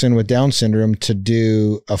person with Down syndrome to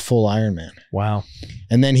do a full Ironman. Wow.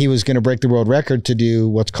 And then he was going to break the world record to do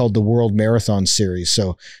what's called the World Marathon Series.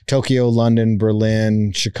 So Tokyo, London,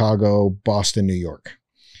 Berlin, Chicago, Boston, New York.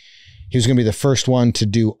 He was going to be the first one to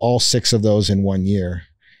do all 6 of those in 1 year.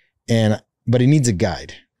 But he needs a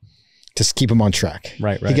guide to keep him on track.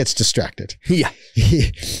 Right. He gets distracted. Yeah.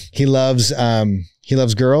 He loves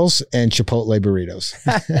girls and Chipotle burritos.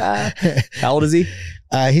 How old is he?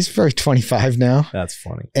 He's very 25 now. That's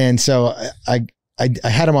funny. And so I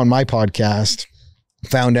had him on my podcast,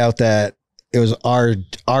 found out that it was our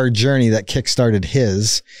journey that kickstarted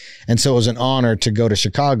his. And so it was an honor to go to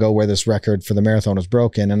Chicago, where this record for the marathon was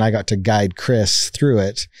broken. And I got to guide Chris through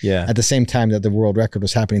it at the same time that the world record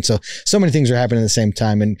was happening. So many things were happening at the same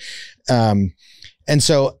time. And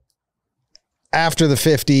so after the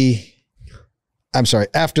 30,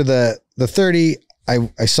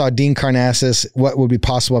 I saw Dean Karnassus, what would be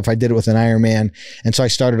possible if I did it with an Ironman. And so I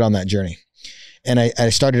started on that journey, and I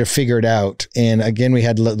started to figure it out. And again, we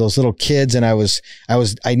had those little kids, and I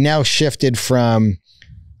now shifted from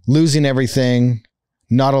losing everything,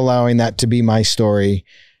 not allowing that to be my story,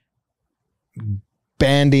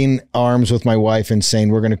 banding arms with my wife and saying,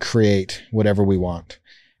 we're going to create whatever we want.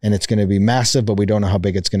 And it's going to be massive, but we don't know how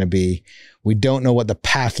big it's going to be. We don't know what the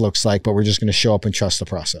path looks like, but we're just going to show up and trust the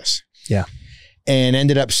process. Yeah. And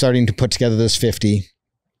ended up starting to put together this 50.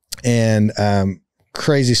 And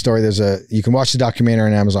crazy story. You can watch the documentary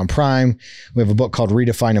on Amazon Prime. We have a book called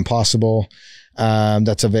Redefine Impossible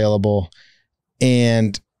that's available.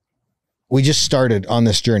 And we just started on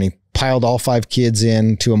this journey, piled all 5 kids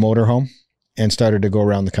into a motorhome and started to go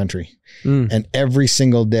around the country. And every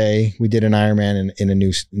single day we did an Ironman in a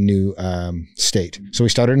new state. So we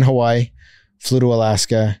started in Hawaii, flew to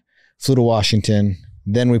Alaska, flew to Washington.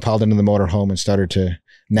 Then we piled into the motorhome and started to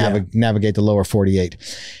navigate the lower 48.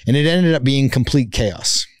 And it ended up being complete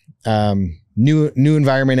chaos. New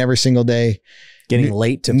environment every single day. Getting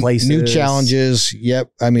late to places. New challenges.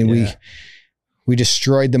 Yep. I mean, we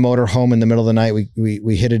destroyed the motorhome in the middle of the night.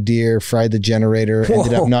 We hit a deer, fried the generator,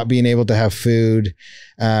 ended up not being able to have food.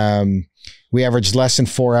 We averaged less than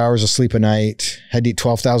 4 hours of sleep a night, had to eat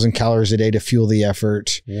 12,000 calories a day to fuel the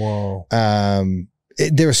effort. Whoa.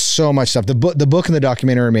 There was so much stuff. The book and the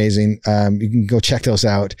documentary are amazing. You can go check those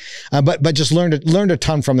out. But just learned a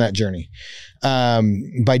ton from that journey.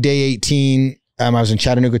 By day 18, I was in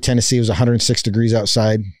Chattanooga, Tennessee. It was 106 degrees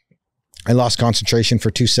outside. I lost concentration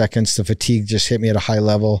for 2 seconds. The fatigue just hit me at a high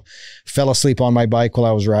level. Fell asleep on my bike while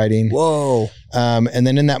I was riding. Whoa. And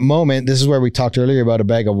then in that moment, this is where we talked earlier about a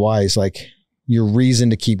bag of whys, like your reason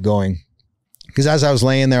to keep going. Because as I was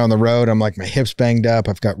laying there on the road, I'm like, my hip's banged up.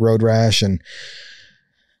 I've got road rash and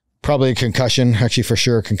probably a concussion, actually for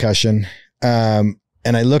sure a concussion. And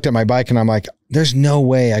I looked at my bike and I'm like, there's no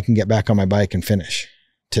way I can get back on my bike and finish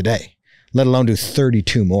today, let alone do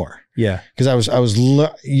 32 more. Yeah. Because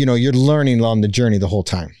you're learning on the journey the whole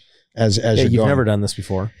time as you're going. You've never done this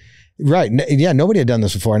before. Right. Yeah. Nobody had done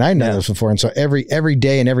this before, and I hadn't done this before. And so every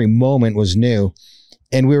day and every moment was new.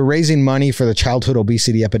 And we were raising money for the childhood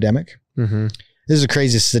obesity epidemic. Mm-hmm. This is a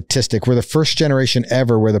crazy statistic. We're the first generation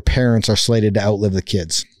ever where the parents are slated to outlive the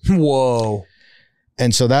kids. Whoa.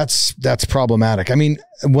 And so that's problematic. I mean,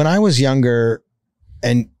 when I was younger,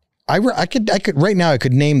 and I could right now, I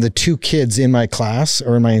could name the 2 kids in my class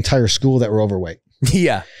or in my entire school that were overweight.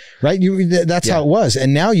 Yeah. Right? That's how it was.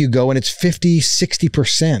 And now you go and it's 50,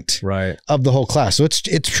 60% right. of the whole class. So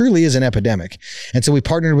it truly is an epidemic. And so we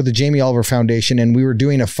partnered with the Jamie Oliver Foundation, and we were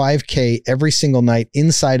doing a 5K every single night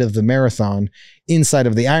inside of the marathon, inside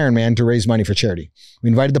of the Ironman, to raise money for charity. We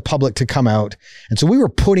invited the public to come out. And so we were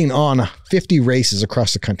putting on 50 races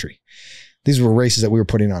across the country. These were races that we were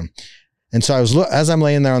putting on. And so as I'm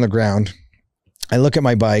laying there on the ground, I look at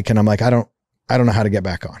my bike and I'm like, I don't know how to get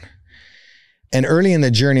back on. And early in the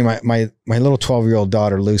journey, my little 12-year-old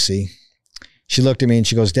daughter, Lucy, she looked at me and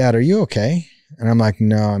she goes, "Dad, are you okay?" And I'm like,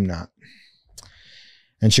 "No, I'm not."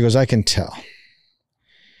 And she goes, "I can tell."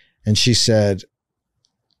 And she said,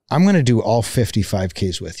 "I'm going to do all 50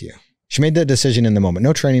 5Ks with you." She made that decision in the moment.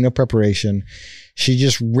 No training, no preparation. She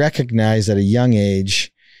just recognized at a young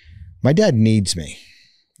age, my dad needs me.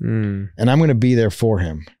 And I'm going to be there for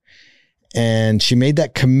him. And she made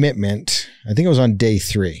that commitment. I think it was on day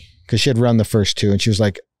 3. Because she had run the first 2, and she was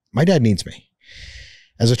like, my dad needs me,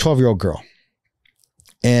 as a 12-year-old girl.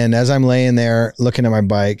 And as I'm laying there looking at my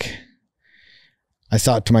bike, I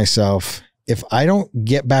thought to myself, if I don't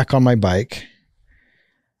get back on my bike,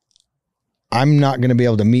 I'm not going to be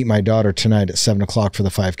able to meet my daughter tonight at 7:00 for the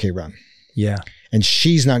 5K run. Yeah. And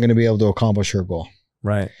she's not going to be able to accomplish her goal.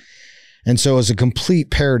 Right. And so it was a complete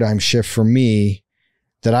paradigm shift for me,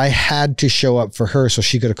 that I had to show up for her so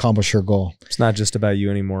she could accomplish her goal. It's not just about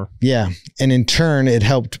you anymore. Yeah. And in turn, it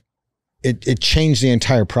helped, it changed the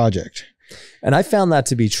entire project. And I found that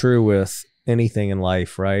to be true with anything in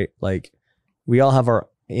life, right? Like, we all have our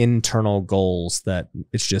internal goals that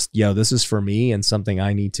it's just, this is for me and something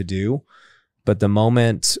I need to do. But the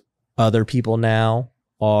moment other people now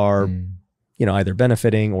are, either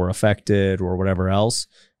benefiting or affected or whatever else,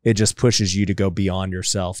 it just pushes you to go beyond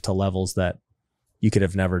yourself to levels that you could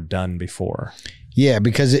have never done before. Yeah,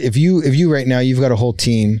 because if you right now, you've got a whole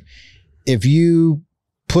team, if you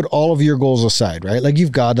put all of your goals aside, right? Like,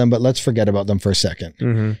 you've got them, but let's forget about them for a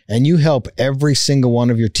second. And you help every single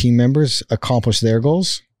one of your team members accomplish their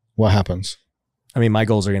goals, what happens? I mean, my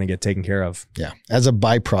goals are going to get taken care of. Yeah. As a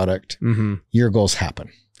byproduct, your goals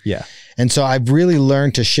happen. Yeah. And so I've really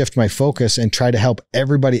learned to shift my focus and try to help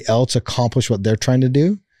everybody else accomplish what they're trying to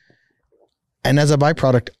do. And as a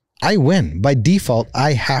byproduct, I win. By default,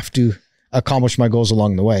 I have to accomplish my goals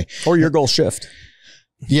along the way. Or your goals shift.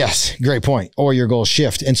 Yes, great point. Or your goals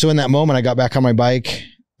shift. And so in that moment, I got back on my bike.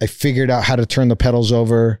 I figured out how to turn the pedals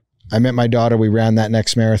over. I met my daughter. We ran that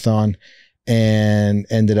next marathon and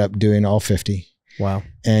ended up doing all 50. Wow.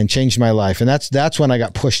 And changed my life. And that's when I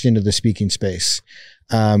got pushed into the speaking space.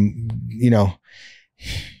 You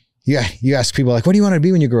ask people like, what do you want to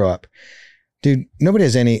be when you grow up? Dude, nobody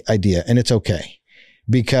has any idea, and it's okay.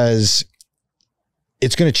 Because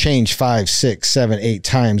it's going to change 5, 6, 7, 8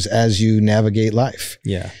 times as you navigate life.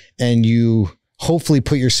 Yeah. And you hopefully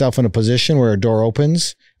put yourself in a position where a door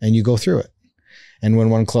opens and you go through it. And when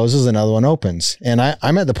one closes, another one opens. And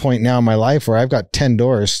I'm at the point now in my life where I've got 10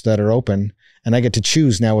 doors that are open, and I get to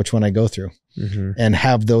choose now which one I go through and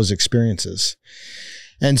have those experiences.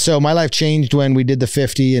 And so my life changed when we did the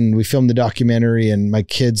 50 and we filmed the documentary, and my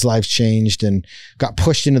kids' lives changed and got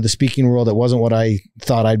pushed into the speaking world. It wasn't what I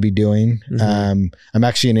thought I'd be doing. I'm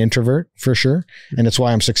actually an introvert for sure. And it's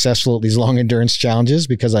why I'm successful at these long endurance challenges,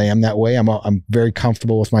 because I am that way. I'm very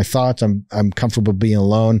comfortable with my thoughts. I'm comfortable being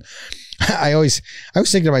alone. I was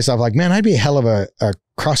thinking to myself, like, man, I'd be a hell of a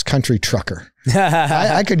cross-country trucker.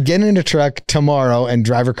 I could get in a truck tomorrow and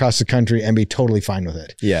drive across the country and be totally fine with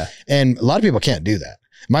it. Yeah. And a lot of people can't do that.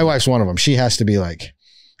 My wife's one of them. She has to be like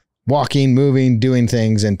walking, moving, doing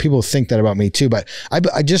things. And people think that about me too. But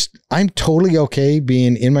I'm totally okay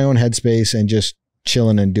being in my own headspace and just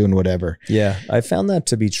chilling and doing whatever. Yeah. I found that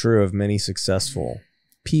to be true of many successful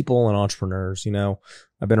people and entrepreneurs.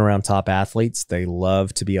 I've been around top athletes. They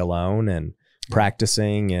love to be alone and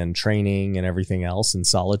practicing and training and everything else in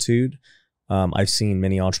solitude. I've seen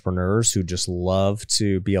many entrepreneurs who just love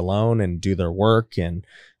to be alone and do their work and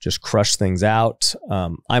just crush things out.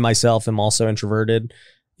 I myself am also introverted,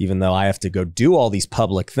 even though I have to go do all these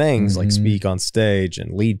public things like speak on stage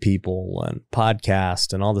and lead people and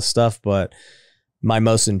podcast and all this stuff. But my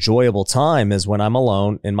most enjoyable time is when I'm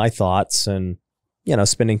alone in my thoughts and,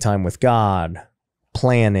 spending time with God,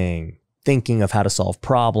 planning, thinking of how to solve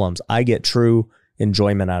problems. I get true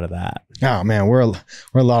enjoyment out of that. Oh man, we're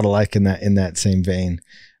a lot alike in that same vein.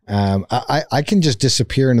 I can just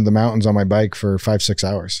disappear into the mountains on my bike for 5-6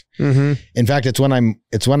 hours. In fact, it's when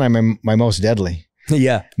I'm in my most deadly.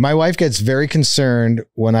 Yeah. My wife gets very concerned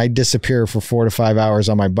when I disappear for 4 to 5 hours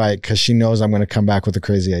on my bike, because she knows I'm going to come back with a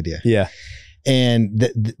crazy idea. Yeah.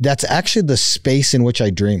 And that's actually the space in which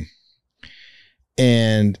I dream.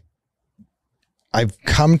 And I've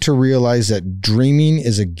come to realize that dreaming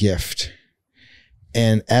is a gift.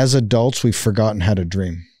 And as adults, we've forgotten how to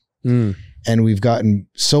dream. And we've gotten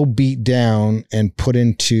so beat down and put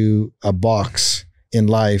into a box in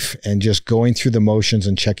life and just going through the motions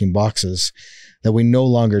and checking boxes that we no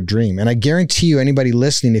longer dream. And I guarantee you, anybody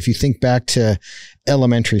listening, if you think back to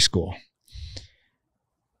elementary school,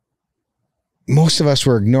 most of us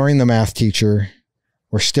were ignoring the math teacher.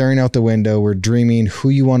 We're staring out the window. We're dreaming who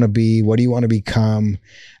you want to be, what do you want to become,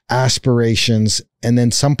 aspirations. And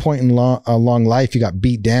then some point in along life, you got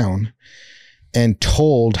beat down and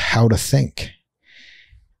told how to think.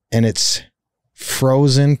 And it's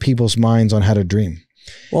frozen people's minds on how to dream.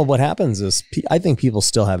 Well, what happens is I think people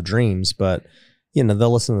still have dreams, but you know,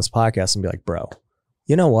 they'll listen to this podcast and be like, bro,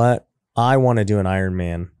 you know what? I want to do an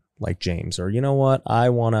Ironman like James, or you know what? I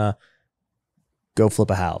want to go flip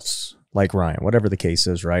a house like Ryan, whatever the case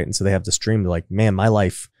is, right? And so they have this dream, they're like, man, my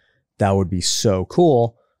life, that would be so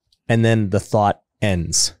cool. And then the thought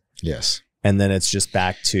ends. Yes. And then it's just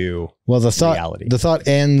back to reality. The thought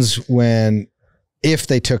ends if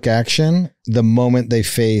they took action, the moment they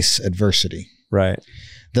face adversity. Right.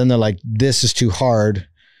 Then they're like, this is too hard.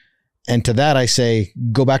 And to that, I say,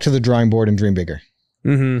 go back to the drawing board and dream bigger.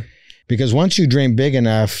 Because once you dream big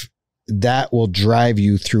enough, that will drive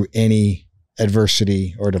you through any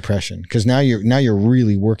adversity or depression. Because now you're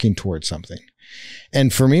really working towards something.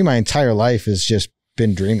 And for me, my entire life has just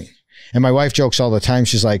been dreaming. And my wife jokes all the time.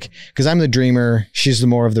 She's like, because I'm the dreamer, she's the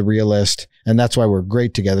more of the realist. And that's why we're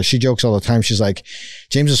great together. She jokes all the time. She's like,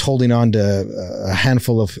 James is holding on to a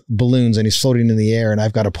handful of balloons and he's floating in the air and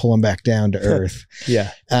I've got to pull him back down to earth.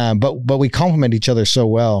 Yeah. But we complement each other so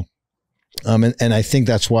well. And I think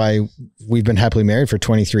that's why we've been happily married for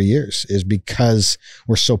 23 years, is because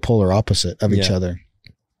we're so polar opposite of each other.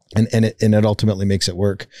 And it ultimately makes it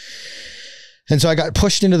work. And so I got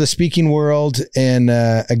pushed into the speaking world. And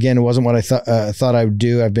again, it wasn't what I thought I would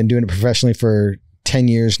do. I've been doing it professionally for 10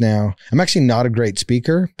 years now. I'm actually not a great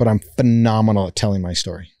speaker, but I'm phenomenal at telling my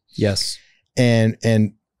story. Yes. And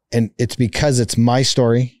it's because it's my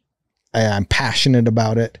story. I'm passionate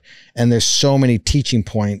about it. And there's so many teaching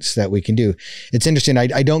points that we can do. It's interesting.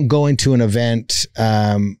 I don't go into an event,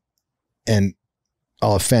 and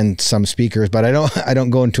I'll offend some speakers, but I don't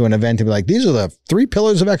go into an event and be like, these are the 3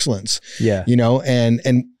 pillars of excellence. Yeah. You know,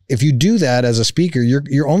 and if you do that as a speaker,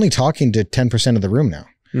 you're only talking to 10% of the room now.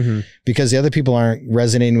 Because the other people aren't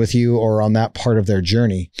resonating with you or on that part of their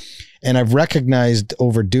journey. And I've recognized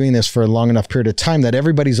over doing this for a long enough period of time that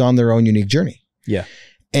everybody's on their own unique journey. Yeah.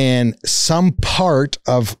 And some part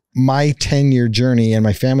of my 10-year journey and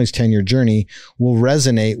my family's 10-year journey will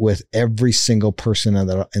resonate with every single person in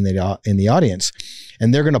the audience.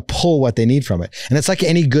 And they're going to pull what they need from it. And it's like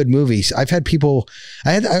any good movie. I've had people,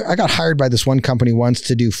 I got hired by this one company once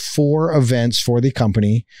to do 4 events for the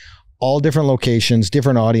company, all different locations,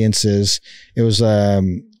 different audiences. It was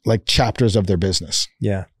like chapters of their business.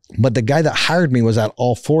 Yeah. But the guy that hired me was at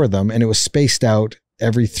all 4 of them, and it was spaced out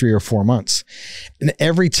every 3 or 4 months. And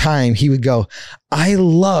every time he would go, I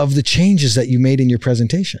love the changes that you made in your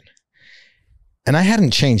presentation. And I hadn't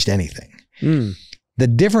changed anything. The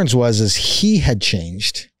difference is he had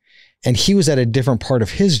changed and he was at a different part of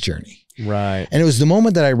his journey. Right. And it was the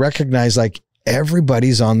moment that I recognized, like,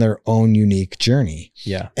 everybody's on their own unique journey.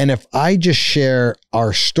 Yeah. And if I just share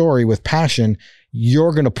our story with passion,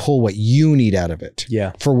 you're going to pull what you need out of it.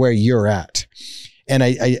 Yeah. For where you're at. And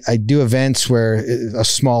I do events where a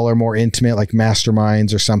smaller, more intimate, like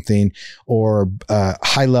masterminds or something, or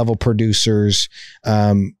high level producers,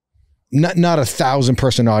 not 1,000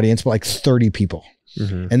 person audience, but like 30 people.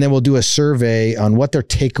 And then we'll do a survey on what their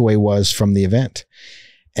takeaway was from the event.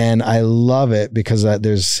 And I love it because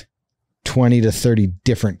there's 20 to 30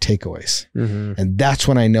 different takeaways. And that's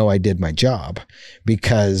when I know I did my job,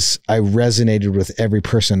 because I resonated with every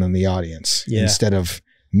person in the audience instead of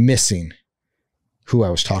missing who I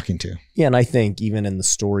was talking to. Yeah. And I think even in the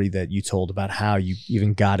story that you told about how you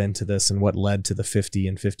even got into this and what led to the 50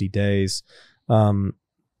 in 50 days,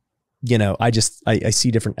 you know, I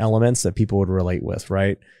see different elements that people would relate with,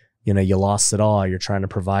 right? You know, you lost it all. You're trying to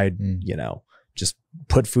provide, you know, just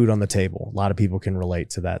put food on the table. A lot of people can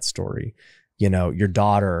relate to that story. You know, your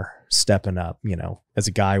daughter stepping up, you know, as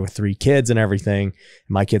a guy with 3 kids and everything,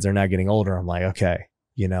 my kids are now getting older. I'm like, okay,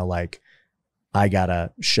 you know, like, I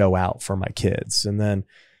gotta show out for my kids. And then,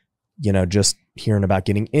 you know, just hearing about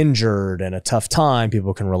getting injured and a tough time,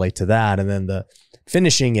 people can relate to that. And then the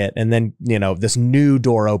finishing it. And then, you know, this new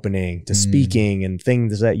door opening to speaking and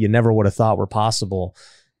things that you never would have thought were possible,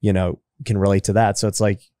 you know, can relate to that. So it's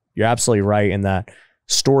like, you're absolutely right in that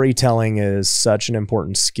storytelling is such an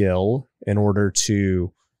important skill in order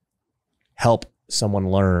to help someone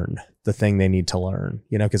learn the thing they need to learn,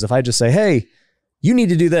 you know, because if I just say, hey, you need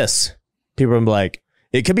to do this, people will be like,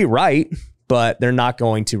 it could be right, but they're not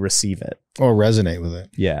going to receive it or resonate with it.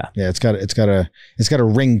 Yeah. Yeah. It's got to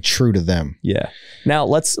ring true to them. Yeah. Now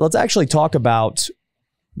let's actually talk about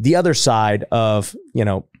the other side of, you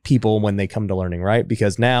know, people when they come to learning, right?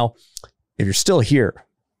 Because now if you're still here,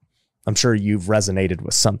 I'm sure you've resonated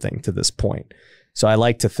with something to this point. So I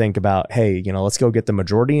like to think about, hey, you know, let's go get the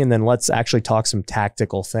majority and then let's actually talk some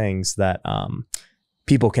tactical things that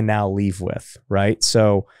people can now leave with, right?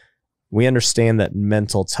 So we understand that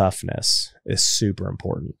mental toughness is super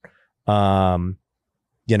important.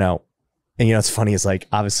 You know, and you know, it's funny, it's like,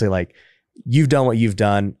 obviously like you've done what you've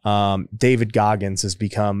done. David Goggins has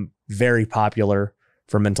become very popular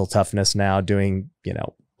for mental toughness now, doing, you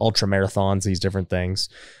know, ultra marathons, these different things.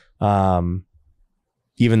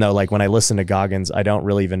 Even though like when I listen to Goggins, I don't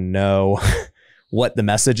really even know what the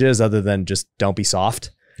message is other than just don't be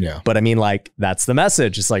soft. Yeah. But I mean, like, that's the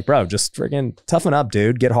message. It's like, bro, just freaking toughen up,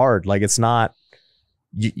 dude, get hard. Like, it's not,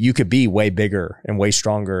 you could be way bigger and way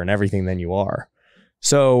stronger and everything than you are.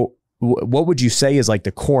 So what would you say is like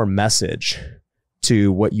the core message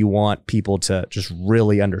to what you want people to just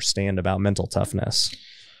really understand about mental toughness?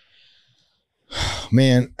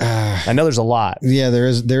 Man, I know there's a lot. Yeah, there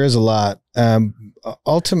is a lot.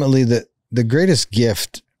 Ultimately, the greatest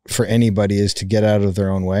gift for anybody is to get out of their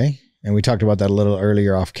own way. And we talked about that a little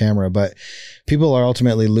earlier off camera, but people are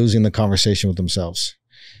ultimately losing the conversation with themselves.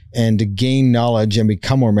 And to gain knowledge and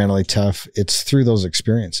become more mentally tough, it's through those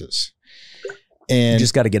experiences. And you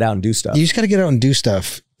just got to get out and do stuff. You just got to get out and do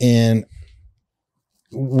stuff. And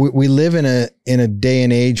we live in a day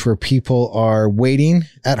and age where people are waiting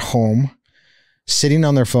at home, sitting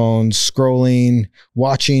on their phones, scrolling,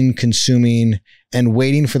 watching, consuming, and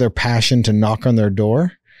waiting for their passion to knock on their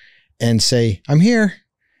door and say, I'm here,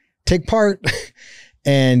 take part.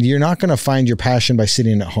 And you're not going to find your passion by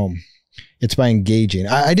sitting at home. It's by engaging.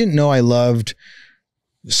 I didn't know I loved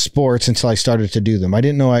sports until I started to do them. I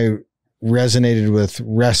didn't know I resonated with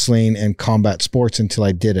wrestling and combat sports until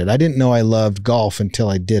I did it. I didn't know I loved golf until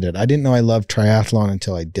I did it. I didn't know I loved triathlon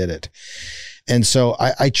until I did it. And so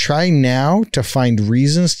I try now to find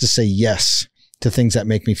reasons to say yes to things that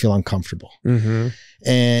make me feel uncomfortable. Mm-hmm.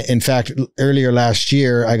 And in fact, earlier last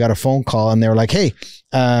year, I got a phone call and they were like, hey,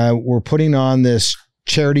 we're putting on this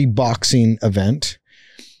charity boxing event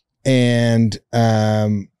and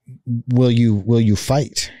will you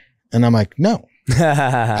fight? And I'm like, no,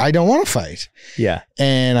 I don't want to fight. Yeah.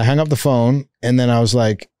 And I hung up the phone and then I was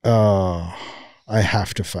like, oh, I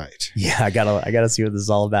have to fight. Yeah, I gotta see what this is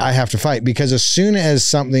all about. I have to fight because as soon as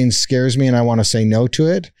something scares me and I want to say no to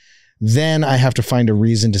it, then I have to find a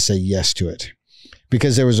reason to say yes to it.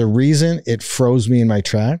 Because there was a reason it froze me in my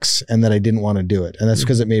tracks and that I didn't want to do it. And that's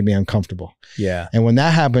because it made me uncomfortable. Yeah. And when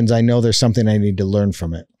that happens, I know there's something I need to learn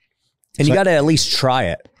from it. And so you got to at least try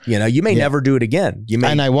it. You know, you may never do it again. You may,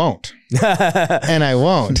 and I won't. And I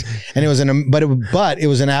won't. And it was but it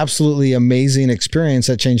was an absolutely amazing experience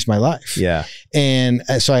that changed my life. Yeah. And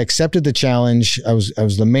so I accepted the challenge. I was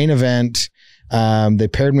the main event. They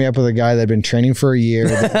paired me up with a guy that had been training for a year.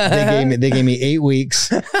 They gave me 8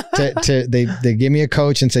 weeks they gave me a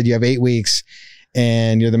coach and said, you have 8 weeks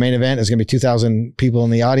and you're the main event. There's going to be 2,000 people in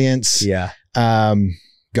the audience. Yeah.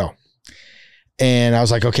 Go. And I was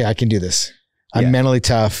like, okay, I can do this. I'm mentally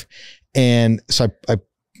tough. And so I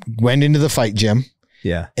went into the fight gym.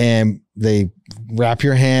 Yeah. And they wrap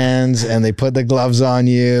your hands and they put the gloves on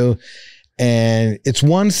you. And it's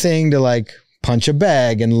one thing to like punch a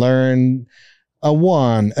bag and learn a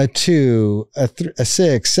 1, a 2, a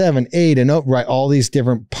 6, 7, 8, and right, all these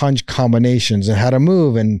different punch combinations and how to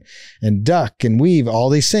move and duck and weave, all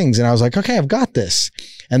these things. And I was like, okay, I've got this.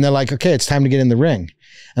 And they're like, okay, it's time to get in the ring.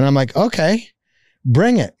 And I'm like, okay,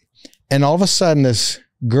 bring it. And all of a sudden this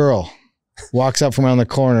girl walks up from around the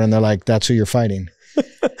corner and they're like, that's who you're fighting.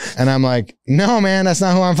 And I'm like, no, man, that's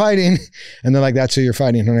not who I'm fighting. And they're like, that's who you're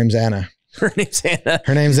fighting. Her name's Anna. Her name's Anna.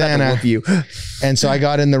 Her name's Anna. You. And so I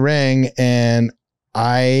got in the ring and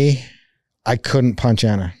I couldn't punch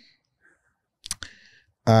Anna.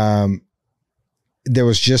 There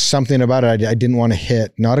was just something about it. I didn't want to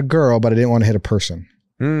hit, not a girl, but I didn't want to hit a person.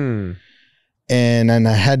 And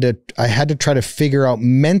I had to try to figure out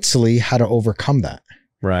mentally how to overcome that.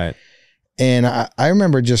 Right. And I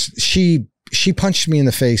remember just, she punched me in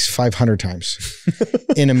the face 500 times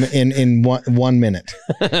in 1 minute.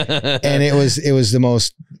 And it was the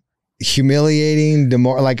most humiliating,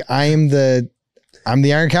 like I am the I'm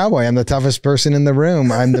the Iron Cowboy. I'm the toughest person in the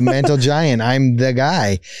room. I'm the mental giant. I'm the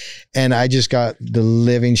guy. And I just got the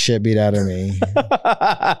living shit beat out of me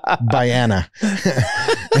by Anna.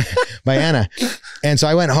 By Anna. And so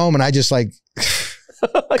I went home and I just like,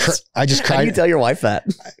 I just cried. How do you tell your wife that?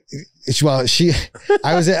 Well,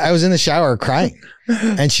 I was in the shower crying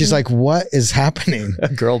and she's like, what is happening? A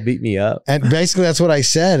girl beat me up. And basically that's what I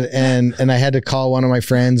said. And I had to call one of my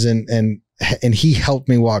friends and he helped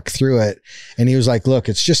me walk through it. And he was like, look,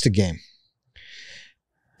 it's just a game.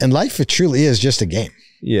 And life, it truly is just a game.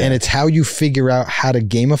 Yeah. And it's how you figure out how to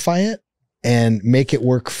gamify it and make it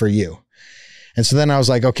work for you. And so then I was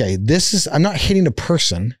like, okay, I'm not hitting a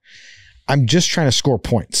person. I'm just trying to score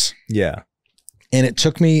points. Yeah. And it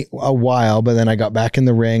took me a while, but then I got back in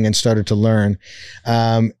the ring and started to learn.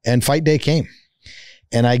 And fight day came.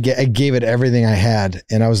 And I gave it everything I had.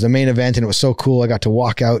 And I was the main event and it was so cool. I got to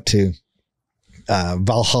walk out to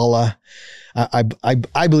Valhalla.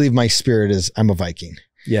 I believe my spirit is, I'm a Viking.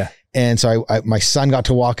 Yeah. And so my son got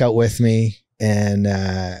to walk out with me and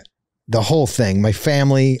the whole thing, my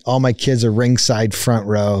family, all my kids are ringside front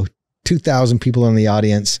row, 2,000 people in the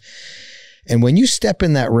audience. And when you step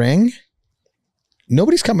in that ring,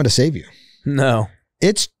 nobody's coming to save you. No.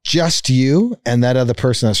 It's just you and that other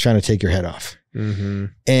person that's trying to take your head off. Mm-hmm.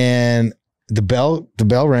 And the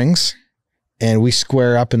bell rings and we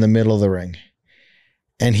square up in the middle of the ring.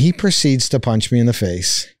 And he proceeds to punch me in the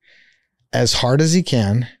face as hard as he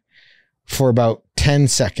can for about 10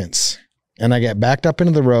 seconds. And I get backed up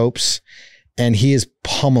into the ropes and he is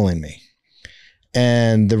pummeling me.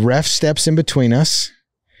 And the ref steps in between us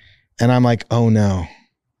and I'm like, oh no,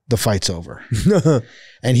 the fight's over.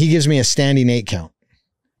 And he gives me a standing 8 count.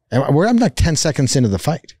 And I'm like 10 seconds into the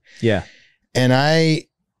fight. Yeah. And I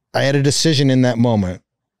had a decision in that moment.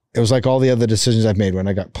 It was like all the other decisions I've made when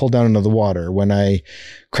I got pulled down into the water, when I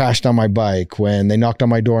crashed on my bike, when they knocked on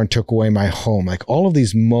my door and took away my home, like all of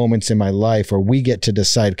these moments in my life where we get to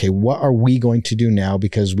decide, okay, what are we going to do now?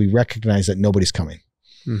 Because we recognize that nobody's coming.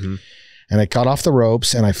 Mm-hmm. And I got off the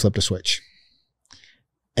ropes and I flipped a switch.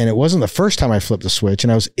 And it wasn't the first time I flipped the switch.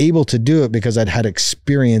 And I was able to do it because I'd had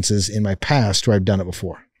experiences in my past where I've done it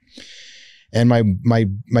before. And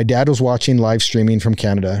my dad was watching live streaming from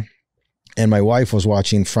Canada. And my wife was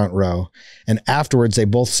watching front row. And afterwards, they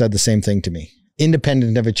both said the same thing to me,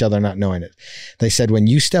 independent of each other, not knowing it. They said, when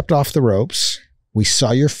you stepped off the ropes, we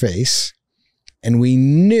saw your face and we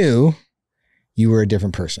knew you were a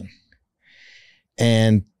different person.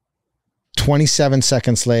 And 27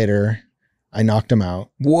 seconds later, I knocked him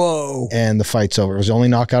out. Whoa. And the fight's over. It was the only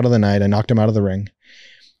knockout of the night. I knocked him out of the ring.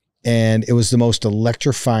 And it was the most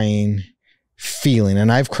electrifying feeling.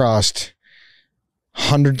 And I've crossed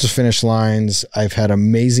hundreds of finish lines. I've had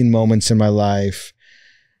amazing moments in my life.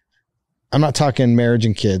 I'm not talking marriage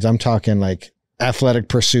and kids. I'm talking like athletic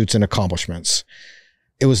pursuits and accomplishments.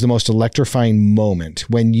 It was the most electrifying moment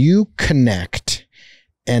when you connect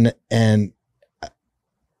and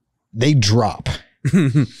they drop.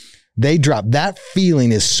 They drop. That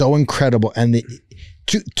feeling is so incredible. And the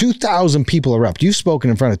 2,000 people erupt. You've spoken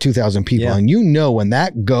in front of 2,000 people, yeah. And you know when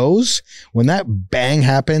that goes, when that bang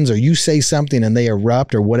happens, or you say something and they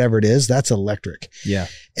erupt or whatever it is, that's electric. Yeah.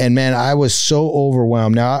 And man, I was so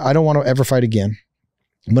overwhelmed. Now I don't want to ever fight again,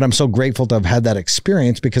 but I'm so grateful to have had that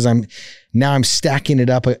experience because I'm stacking it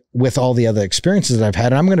up with all the other experiences that I've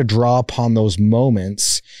had. And I'm going to draw upon those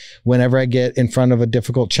moments whenever I get in front of a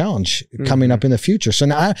difficult challenge coming up in the future. So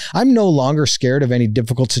now I'm no longer scared of any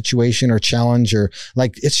difficult situation or challenge, or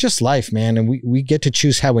like, it's just life, man. And we get to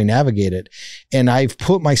choose how we navigate it. And I've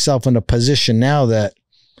put myself in a position now that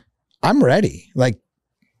I'm ready. Like,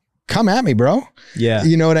 come at me, bro. Yeah.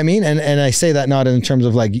 You know what I mean? And I say that not in terms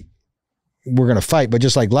of like, we're going to fight, but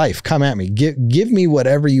just like life, come at me, give me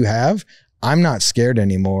whatever you have. I'm not scared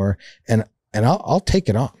anymore. And I'll take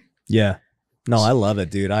it on. Yeah. No, I love it,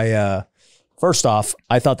 dude. First off,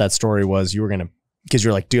 I thought that story was you were going to, because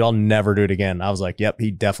you're like, dude, I'll never do it again. I was like, yep, he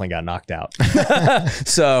definitely got knocked out.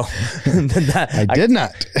 So I did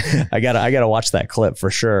not. I gotta watch that clip for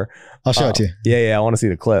sure. I'll show it to you. Yeah. I want to see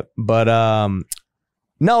the clip, but,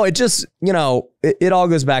 no, it just, it all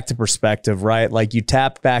goes back to perspective, right? Like you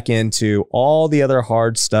tap back into all the other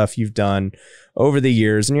hard stuff you've done over the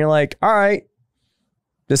years and you're like, all right,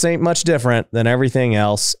 this ain't much different than everything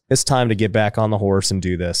else. It's time to get back on the horse and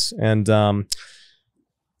do this. And,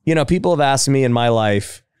 people have asked me in my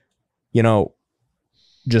life,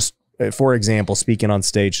 just for example, speaking on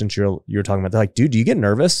stage, since you're talking about, they're like, dude, do you get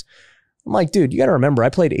nervous? I'm like, dude, you got to remember, I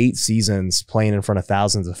played 8 seasons playing in front of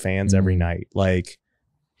thousands of fans every night. Like,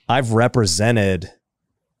 I've represented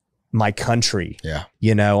my country,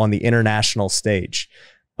 on the international stage.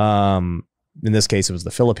 in this case, it was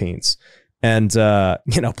the Philippines, and,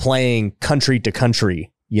 you know, playing country to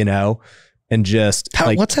country, you know, and just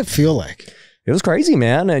what's that feel like? It was crazy,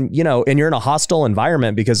 man. And, you know, and you're in a hostile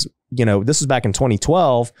environment because, you know, this was back in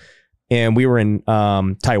 2012 and we were in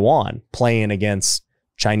Taiwan playing against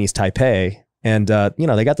Chinese Taipei. And, you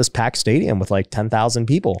know, they got this packed stadium with like 10,000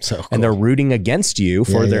 people and they're rooting against you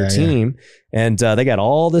for their team. And they got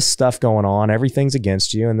all this stuff going on. Everything's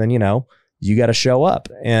against you. And then, you know, you got to show up.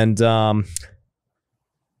 And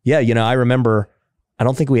yeah, you know, I remember, I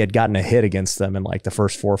don't think we had gotten a hit against them in like the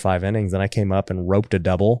first 4 or 5 innings. And I came up and roped a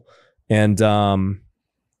double. And,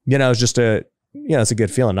 you know, it's just it's a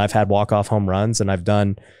good feeling. I've had walk-off home runs and I've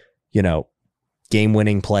done, you know,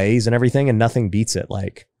 game-winning plays and everything, and nothing beats it.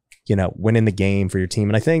 Like, you know, winning the game for your team.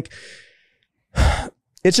 And I think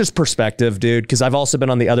it's just perspective, dude, because I've also been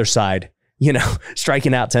on the other side, you know,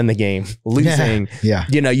 striking out to end the game, losing,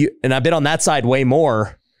 you know, and I've been on that side way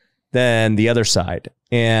more than the other side.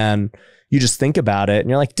 And you just think about it and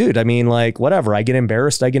you're like, dude, I mean, like, whatever, I get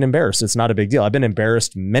embarrassed. It's not a big deal. I've been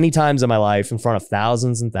embarrassed many times in my life in front of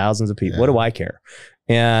thousands and thousands of people. What do I care?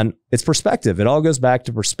 And it's perspective. It all goes back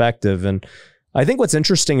to perspective. And I think what's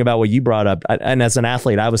interesting about what you brought up, and as an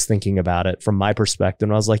athlete, I was thinking about it from my perspective.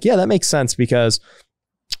 And I was like, yeah, that makes sense because,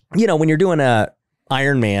 you know, when you're doing a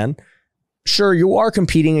Ironman, sure, you are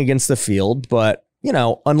competing against the field, but, you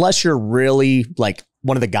know, unless you're really like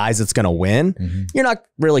one of the guys that's going to win, you're not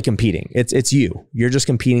really competing. It's you. You're just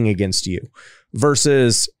competing against you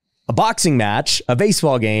versus a boxing match, a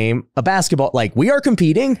baseball game, a basketball. Like, we are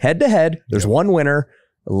competing head to head. There's one winner.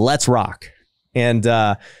 Let's rock. And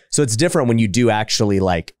so it's different when you do actually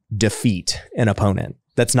like defeat an opponent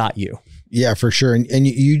that's not you. Yeah, for sure. And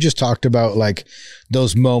you just talked about like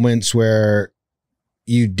those moments where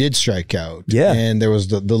you did strike out. Yeah. And there was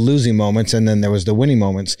the losing moments and then there was the winning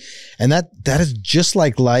moments. And that is just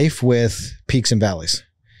like life with peaks and valleys.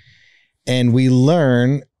 And we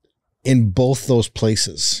learn in both those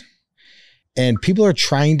places. And people are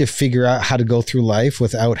trying to figure out how to go through life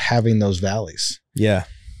without having those valleys. Yeah.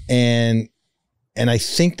 And I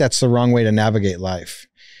think that's the wrong way to navigate life,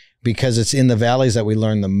 because it's in the valleys that we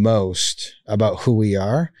learn the most about who we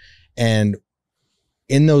are. And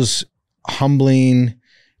in those humbling,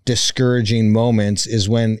 discouraging moments is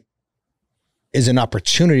an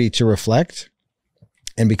opportunity to reflect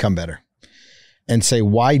and become better and say,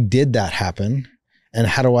 why did that happen? And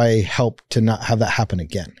how do I help to not have that happen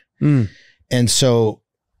again? And so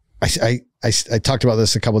I talked about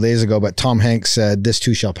this a couple of days ago, but Tom Hanks said, this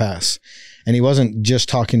too shall pass. And he wasn't just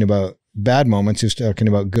talking about bad moments. He was talking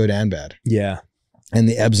about good and bad. Yeah. And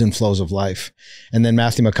the ebbs and flows of life. And then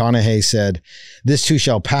Matthew McConaughey said, this too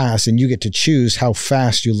shall pass, and you get to choose how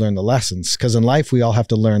fast you learn the lessons. Because in life, we all have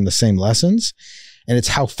to learn the same lessons. And it's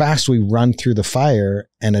how fast we run through the fire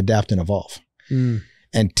and adapt and evolve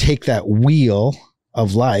and take that wheel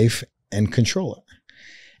of life and control it.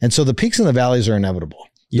 And so the peaks and the valleys are inevitable.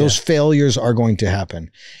 Yeah. Those failures are going to happen.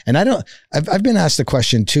 And I've been asked the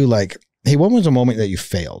question too, like, hey, what was a moment that you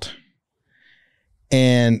failed?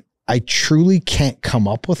 And I truly can't come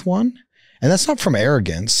up with one. And that's not from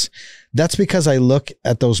arrogance. That's because I look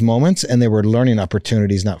at those moments and they were learning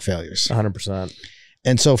opportunities, not failures. 100%.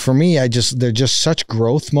 And so for me, they're just such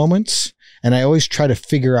growth moments. And I always try to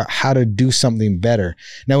figure out how to do something better.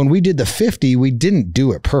 Now, when we did the 50, we didn't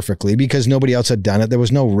do it perfectly because nobody else had done it. There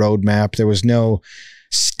was no roadmap. There was no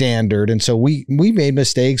standard. And so we made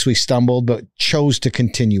mistakes, we stumbled, but chose to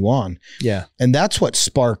continue on. Yeah. And that's what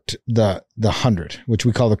sparked the 100, which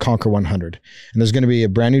we call the Conquer 100. And there's going to be a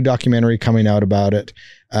brand new documentary coming out about it.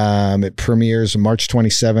 It premieres March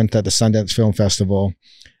 27th at the Sundance Film Festival.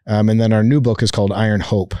 And then our new book is called Iron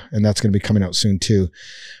Hope, and that's going to be coming out soon too.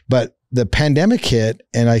 But the pandemic hit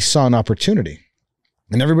and I saw an opportunity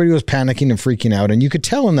and everybody was panicking and freaking out. And you could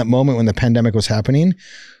tell in that moment when the pandemic was happening,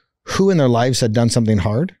 who in their lives had done something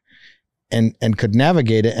hard and could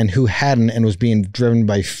navigate it and who hadn't and was being driven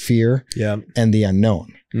by fear and the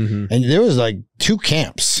unknown. And there was like two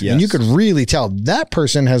camps and you could really tell that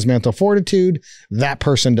person has mental fortitude. That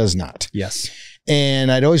person does not. Yes.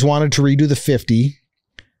 And I'd always wanted to redo the 50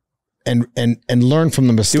 and learn from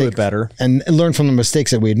the mistakes. Do it better. And learn from the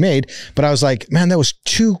mistakes that we had made. But I was like, man, it was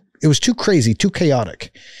too crazy, too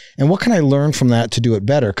chaotic. And what can I learn from that to do it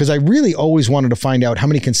better? Because I really always wanted to find out how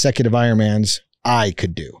many consecutive Ironmans I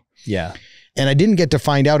could do. Yeah. And I didn't get to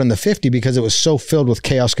find out in the 50 because it was so filled with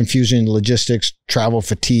chaos, confusion, logistics, travel,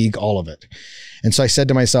 fatigue, all of it. And so I said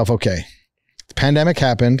to myself, okay, the pandemic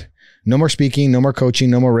happened. No more speaking, no more coaching,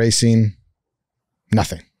 no more racing,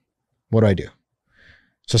 nothing. What do I do?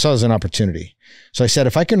 So I saw it as an opportunity. So I said,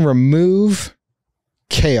 if I can remove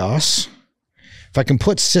chaos If I can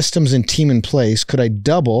put systems and team in place, could I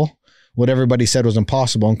double what everybody said was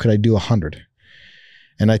impossible, and could I do 100?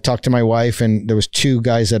 And I talked to my wife, and there was 2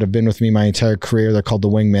 guys that have been with me my entire career. They're called the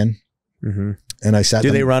Wingmen. Mm-hmm. And I sat.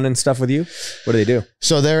 Do they run and stuff with you? What do they do?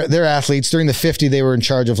 So they're athletes. During the 50, they were in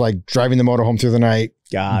charge of like driving the motorhome through the night,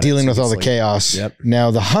 dealing with all the chaos. Yep.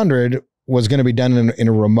 Now the 100 was going to be done in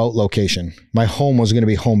a remote location. My home was going to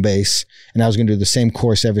be home base, and I was going to do the same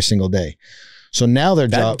course every single day. So now their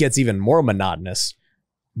job gets even more monotonous.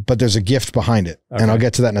 But there's a gift behind it. Okay. And I'll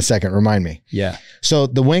get to that in a second. Remind me. Yeah. So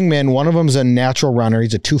the Wingman, one of them's a natural runner.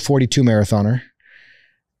 He's a 2:42 marathoner,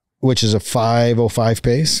 which is a 5:05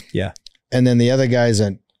 pace. Yeah. And then the other guy's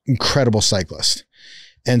an incredible cyclist.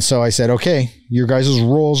 And so I said, okay, your guys'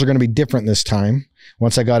 roles are going to be different this time.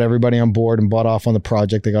 Once I got everybody on board and bought off on the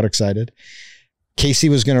project, they got excited. Casey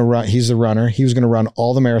was going to run. He's the runner. He was going to run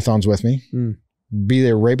all the marathons with me, be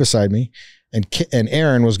there right beside me. And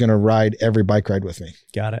Aaron was going to ride every bike ride with me.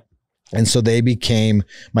 Got it. And so they became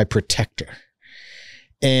my protector.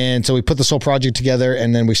 And so we put this whole project together,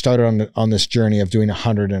 and then we started on this journey of doing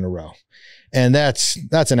 100 in a row. And that's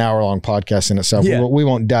an hour-long podcast in itself. Yeah. We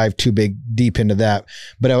won't dive too deep into that.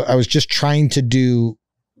 But I was just trying to do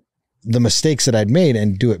the mistakes that I'd made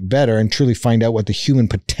and do it better and truly find out what the human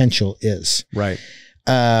potential is. Right.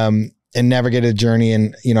 And navigate a journey.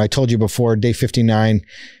 And, I told you before, day 59,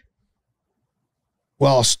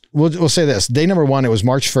 well, we'll say this. Day number 1, it was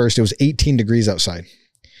March 1st. It was 18 degrees outside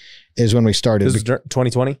is when we started. This was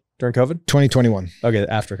 2020 during COVID? 2021. Okay.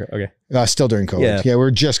 After. Okay. Still during COVID. Yeah. We're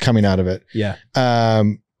just coming out of it. Yeah.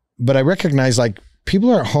 But I recognize like people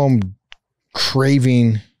are at home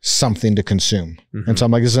craving something to consume. Mm-hmm. And so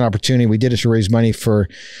I'm like, this is an opportunity. We did it to raise money for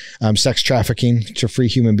sex trafficking to free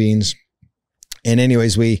human beings. And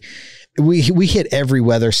anyways, we hit every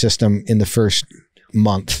weather system in the first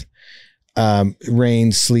month.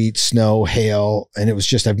 Rain, sleet, snow, hail. And it was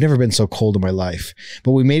just, I've never been so cold in my life,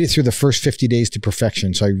 but we made it through the first 50 days to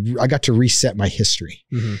perfection. So I got to reset my history.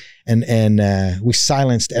 Mm-hmm. and we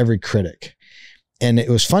silenced every critic. And it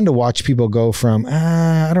was fun to watch people go from,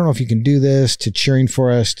 I don't know if you can do this, to cheering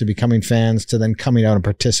for us, to becoming fans, to then coming out and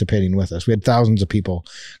participating with us. We had thousands of people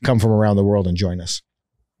come from around the world and join us.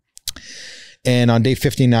 And on day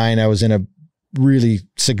 59, I was in a really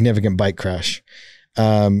significant bike crash.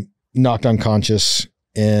 Knocked unconscious,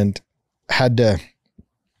 and had to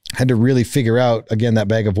really figure out, again, that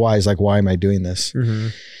bag of whys, like, why am I doing this? Mm-hmm.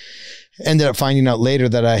 Ended up finding out later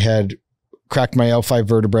that I had cracked my L5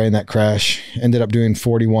 vertebrae in that crash. Ended up doing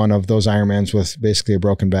 41 of those Ironmans with basically a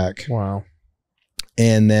broken back. Wow.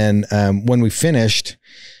 And then when we finished,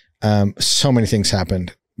 so many things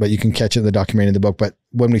happened, but you can catch it in the documentary in the book. But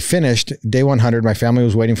when we finished day 100, my family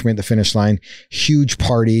was waiting for me at the finish line. Huge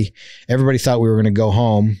party. Everybody thought we were going to go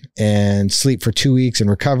home and sleep for 2 weeks and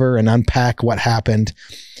recover and unpack what happened.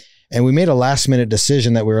 And we made a last minute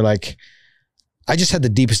decision that we were like, I just had the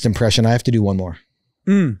deepest impression. I have to do one more.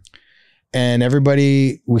 Mm. And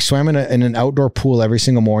everybody, we swam in an outdoor pool every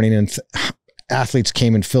single morning, and athletes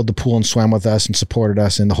came and filled the pool and swam with us and supported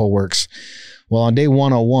us in the whole works. Well, on day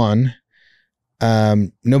 101,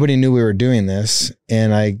 nobody knew we were doing this.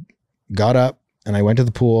 And I got up and I went to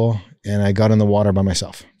the pool and I got in the water by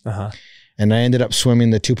myself. Uh-huh. And I ended up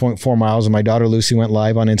swimming the 2.4 miles, and my daughter Lucy went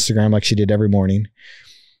live on Instagram like she did every morning.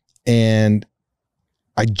 And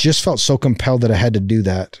I just felt so compelled that I had to do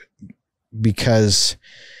that, because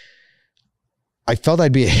I felt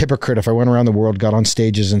I'd be a hypocrite if I went around the world, got on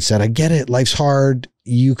stages and said, I get it, life's hard,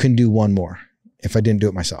 you can do one more, if I didn't do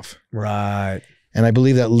it myself. Right. And I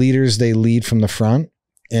believe that leaders, they lead from the front,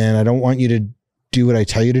 and I don't want you to do what I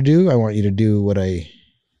tell you to do. I want you to do what I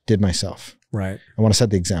did myself. Right. I want to set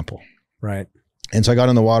the example. Right. And so I got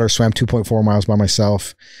in the water, swam 2.4 miles by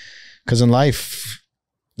myself, because in life,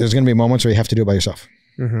 there's going to be moments where you have to do it by yourself.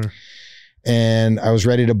 Mm-hmm. And I was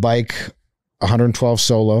ready to bike 112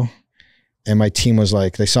 solo. And my team was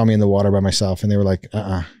like, they saw me in the water by myself, and they were like,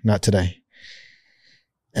 not today.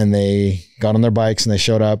 And they got on their bikes and they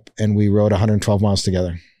showed up, and we rode 112 miles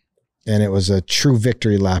together. And it was a true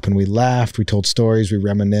victory lap. And we laughed, we told stories, we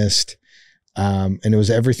reminisced. And it was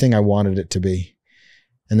everything I wanted it to be.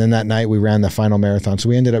 And then that night we ran the final marathon. So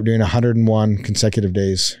we ended up doing 101 consecutive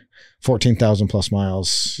days, 14,000 plus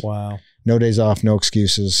miles. Wow. No days off, no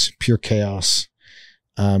excuses, pure chaos,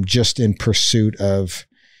 just in pursuit of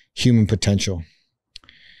human potential,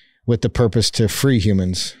 with the purpose to free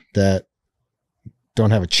humans that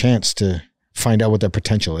don't have a chance to find out what their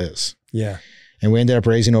potential is. Yeah. And we ended up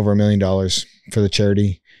raising over $1 million for the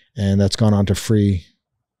charity, and that's gone on to free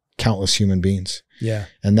countless human beings. Yeah.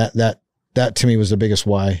 And that to me was the biggest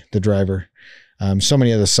why, the driver. so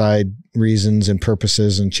many other side reasons and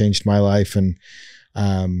purposes, and changed my life. And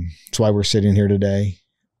that's why we're sitting here today.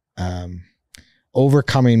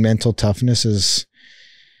 Overcoming mental toughness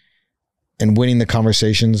and winning the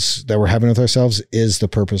conversations that we're having with ourselves is the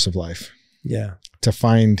purpose of life. Yeah. To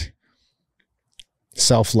find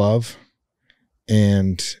self-love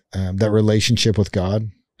and that relationship with God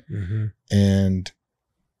and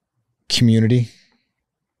community.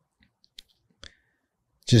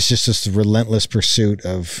 Just this relentless pursuit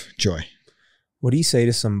of joy. What do you say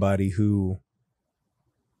to somebody who,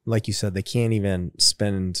 like you said, they can't even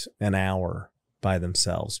spend an hour by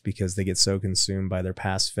themselves because they get so consumed by their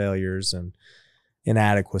past failures and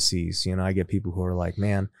inadequacies? You know, I get people who are like,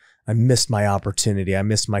 man, I missed my opportunity. I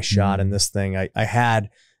missed my shot in this thing. I had,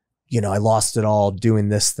 you know, I lost it all doing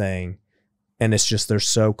this thing. And it's just, they're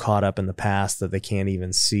so caught up in the past that they can't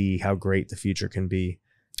even see how great the future can be.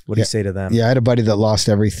 What do you say to them? Yeah, I had a buddy that lost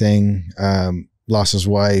everything, lost his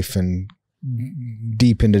wife, and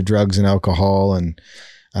deep into drugs and alcohol, and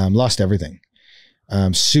lost everything.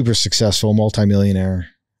 Super successful, multimillionaire,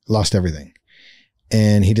 lost everything.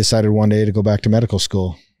 And he decided one day to go back to medical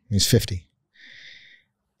school. He's 50.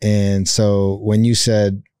 And so when you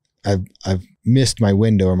said, I've missed my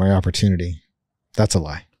window or my opportunity, that's a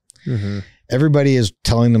lie. Everybody is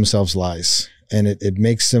telling themselves lies. And it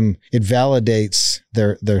makes them, it validates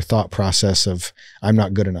their thought process of, I'm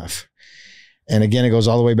not good enough. And again, it goes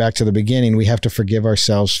all the way back to the beginning. We have to forgive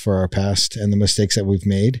ourselves for our past and the mistakes that we've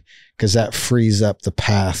made, because that frees up the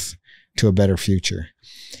path to a better future.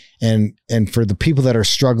 And for the people that are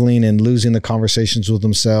struggling and losing the conversations with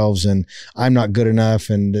themselves, and I'm not good enough,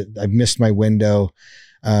 and I've missed my window,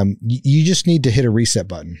 you just need to hit a reset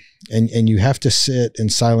button, and you have to sit in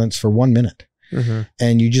silence for 1 minute.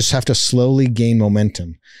 And you just have to slowly gain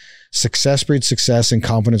momentum. Success breeds success, and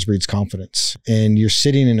confidence breeds confidence. And you're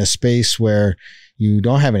sitting in a space where you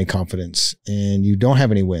don't have any confidence and you don't have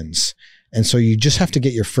any wins. And so you just have to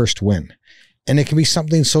get your first win. And it can be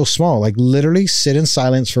something so small, like literally sit in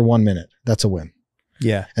silence for 1 minute. That's a win.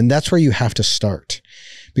 Yeah. And that's where you have to start,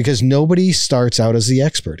 because nobody starts out as the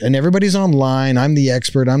expert, and everybody's online. I'm the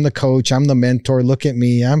expert. I'm the coach. I'm the mentor. Look at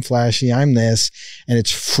me. I'm flashy. I'm this. And it's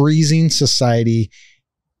freezing society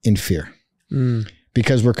in fear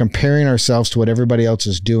because we're comparing ourselves to what everybody else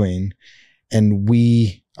is doing. And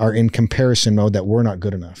we are in comparison mode that we're not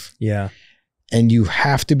good enough. Yeah. And you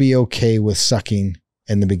have to be okay with sucking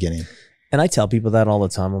in the beginning. And I tell people that all the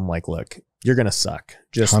time. I'm like, look, you're going to suck.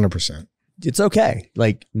 Just 100%. It's okay.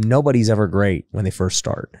 Like, nobody's ever great when they first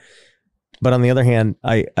start. But on the other hand,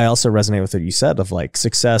 I also resonate with what you said of like,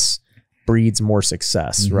 success breeds more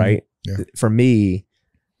success, right? Yeah. For me,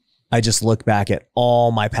 I just look back at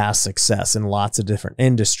all my past success in lots of different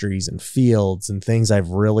industries and fields and things I've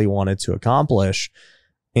really wanted to accomplish.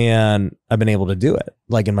 And I've been able to do it.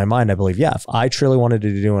 Like, in my mind, I believe, yeah, if I truly wanted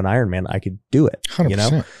to do an Ironman, I could do it, 100%. you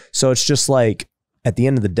know? So it's just like, at the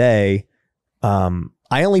end of the day,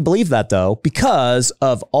 I only believe that though, because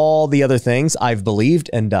of all the other things I've believed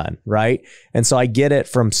and done. Right. And so I get it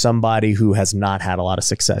from somebody who has not had a lot of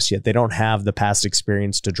success yet. They don't have the past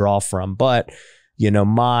experience to draw from, but you know,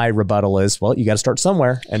 my rebuttal is, well, you got to start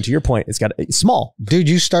somewhere. And to your point, it's small. Dude,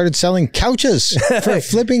 you started selling couches for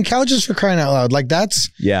flipping couches, for crying out loud. Like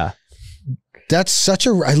that's such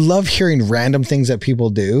a, I love hearing random things that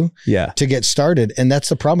people do to get started. And that's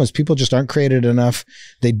the problem, is people just aren't creative enough.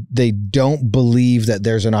 They don't believe that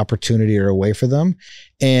there's an opportunity or a way for them.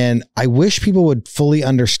 And I wish people would fully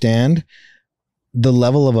understand the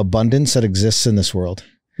level of abundance that exists in this world.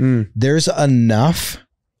 There's enough,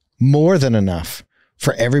 more than enough,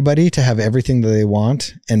 for everybody to have everything that they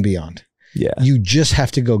want and beyond. Yeah. You just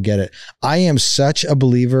have to go get it. I am such a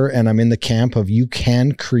believer, and I'm in the camp of, you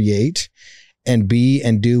can create and be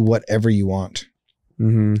and do whatever you want.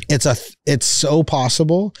 It's so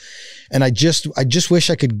possible. And I just wish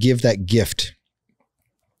I could give that gift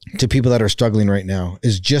to people that are struggling right now,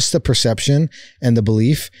 is just the perception and the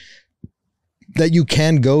belief that you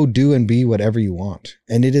can go do and be whatever you want.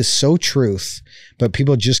 And it is so truth, but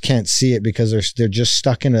people just can't see it because they're just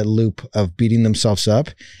stuck in a loop of beating themselves up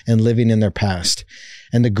and living in their past.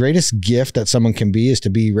 And the greatest gift that someone can be is to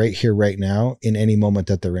be right here, right now, in any moment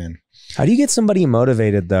that they're in. How do you get somebody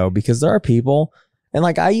motivated though? Because there are people, and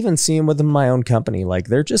like I even see them within my own company, like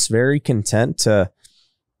they're just very content to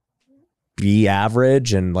be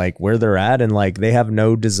average and like where they're at. And like, they have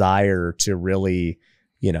no desire to really,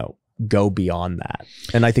 you know, go beyond that.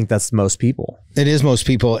 And I think that's most people. It is most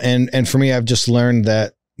people. And for me, I've just learned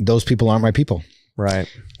that those people aren't my people. Right.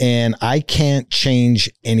 And I can't change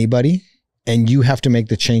anybody and you have to make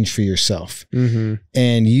the change for yourself. Mm-hmm.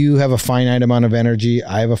 And you have a finite amount of energy.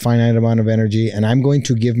 I have a finite amount of energy, and I'm going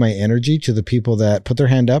to give my energy to the people that put their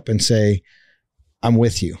hand up and say, I'm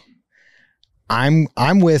with you. I'm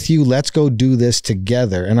with you. Let's go do this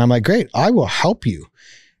together. And I'm like, great, I will help you,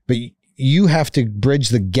 but you have to bridge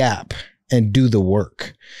the gap and do the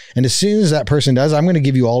work. And as soon as that person does, I'm going to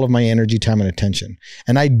give you all of my energy, time, and attention.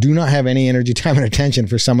 And I do not have any energy, time, and attention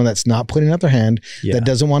for someone that's not putting up their hand, that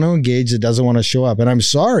doesn't want to engage, that doesn't want to show up. And I'm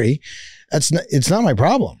sorry, it's not my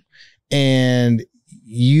problem. And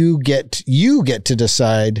you get to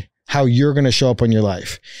decide how you're going to show up in your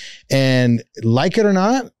life. And like it or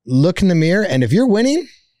not, look in the mirror. And if you're winning,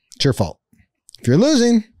 it's your fault. If you're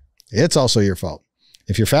losing, it's also your fault.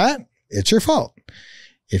 If you're fat, it's your fault.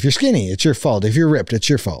 If you're skinny, it's your fault. If you're ripped, it's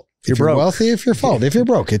your fault. If you're wealthy, it's your fault. If you're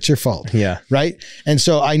broke, it's your fault. Yeah. Right. And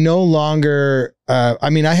so I no longer, I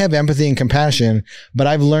have empathy and compassion, but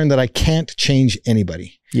I've learned that I can't change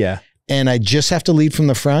anybody. Yeah. And I just have to lead from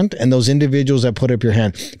the front. And those individuals that put up your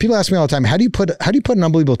hand, people ask me all the time, how do you put an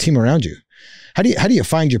unbelievable team around you? How do you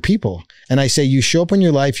find your people? And I say, you show up in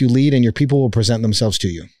your life, you lead, and your people will present themselves to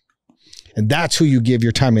you. And that's who you give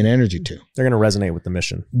your time and energy to. They're going to resonate with the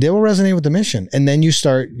mission. They will resonate with the mission. And then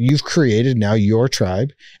you've created now your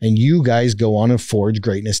tribe, and you guys go on and forge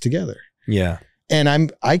greatness together. Yeah.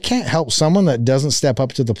 And I can't help someone that doesn't step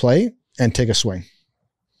up to the plate and take a swing.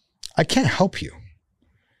 I can't help you.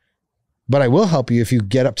 But I will help you if you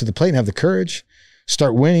get up to the plate and have the courage,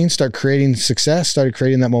 start winning, start creating success, start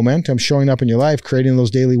creating that momentum, showing up in your life, creating those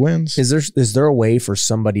daily wins. Is there a way for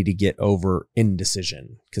somebody to get over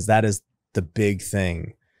indecision? Because that is the big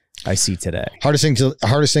thing I see today. Hardest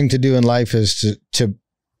thing to do in life is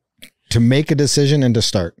to make a decision and to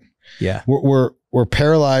start. Yeah. We're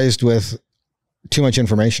paralyzed with too much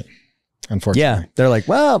information, unfortunately. Yeah. They're like,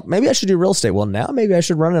 well, maybe I should do real estate. Well, now maybe I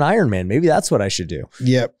should run an Ironman. Maybe that's what I should do.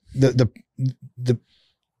 Yeah.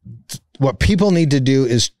 What people need to do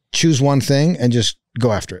is choose one thing and just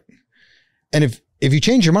go after it. And if you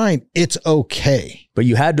change your mind, it's okay. But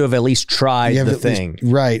you had to have at least tried the thing.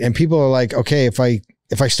 Right. And people are like, okay, if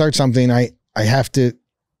I start something, I have to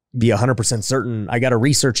be 100% certain. I got to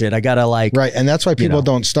research it. I got to right. And that's why people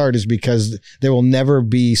don't start, is because there will never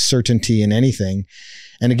be certainty in anything.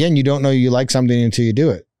 And again, you don't know you like something until you do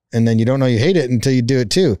it. And then you don't know you hate it until you do it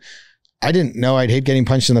too. I didn't know I'd hate getting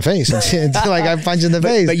punched in the face until I got punched in the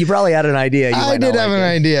face. But you probably had an idea. I did have an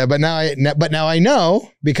idea, but now I know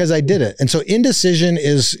because I did it. And so indecision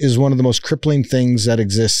is one of the most crippling things that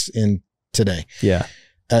exists in today. Yeah.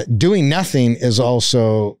 Doing nothing is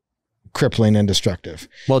also crippling and destructive.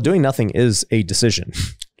 Well, doing nothing is a decision.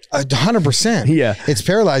 100%. Yeah. It's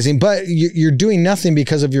paralyzing, but you're doing nothing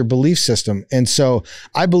because of your belief system. And so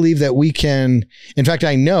I believe that we can, in fact,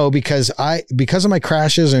 I know because of my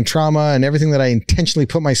crashes and trauma and everything that I intentionally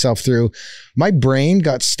put myself through, my brain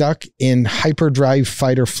got stuck in hyperdrive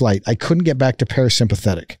fight or flight. I couldn't get back to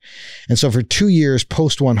parasympathetic. And so for 2 years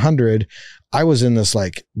post 100, I was in this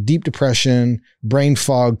like deep depression, brain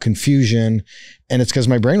fog, confusion, and it's because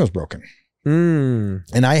my brain was broken.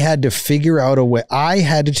 And I had to figure out a way. I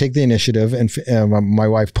had to take the initiative, and my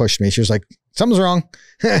wife pushed me. She was like, something's wrong.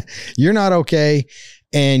 You're not okay.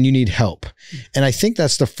 And you need help. And I think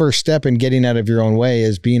that's the first step in getting out of your own way,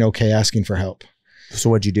 is being okay asking for help. So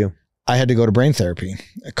what'd you do? I had to go to brain therapy,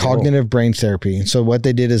 cognitive brain therapy. And so what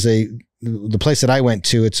they did is the place that I went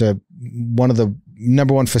to, it's one of the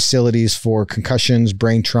 #1 facilities for concussions,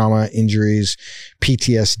 brain trauma, injuries,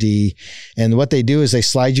 PTSD. And what they do is they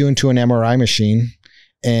slide you into an MRI machine,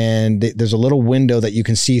 and there's a little window that you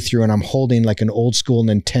can see through, and I'm holding like an old school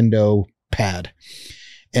Nintendo pad.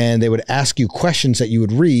 And they would ask you questions that you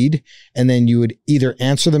would read, and then you would either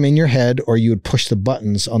answer them in your head or you would push the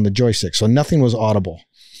buttons on the joystick. So nothing was audible.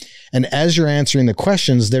 And as you're answering the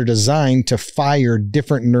questions, they're designed to fire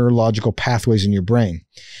different neurological pathways in your brain.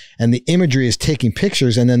 And the imagery is taking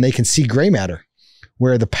pictures, and then they can see gray matter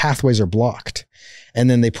where the pathways are blocked. And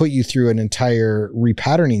then they put you through an entire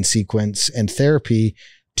repatterning sequence and therapy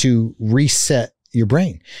to reset your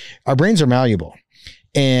brain. Our brains are malleable.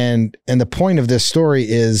 And the point of this story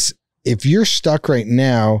is, if you're stuck right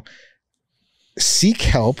now, seek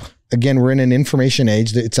help. Again, we're in an information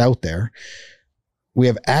age that it's out there. We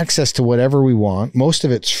have access to whatever we want. Most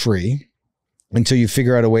of it's free until you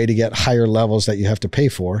figure out a way to get higher levels that you have to pay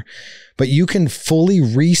for. But you can fully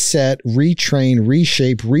reset, retrain,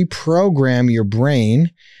 reshape, reprogram your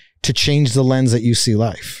brain to change the lens that you see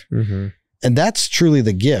life. Mm-hmm. And that's truly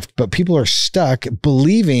the gift. But people are stuck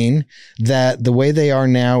believing that the way they are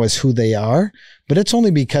now is who they are. But it's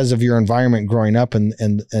only because of your environment growing up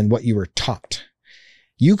and what you were taught.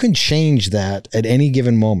 You can change that at any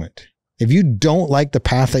given moment. If you don't like the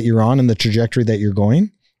path that you're on and the trajectory that you're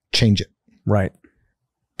going, change it. Right.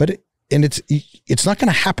 But it's not going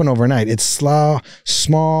to happen overnight. It's small,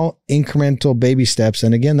 incremental baby steps.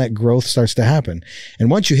 And again, that growth starts to happen.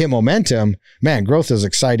 And once you hit momentum, man, growth is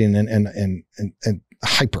exciting and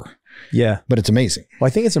hyper. Yeah. But it's amazing. Well,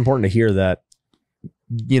 I think it's important to hear that,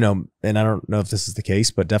 you know, and I don't know if this is the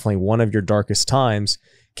case, but definitely one of your darkest times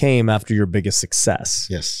came after your biggest success.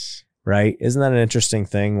 Yes. Right. Isn't that an interesting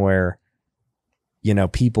thing where, you know,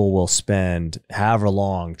 people will spend however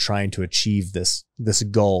long trying to achieve this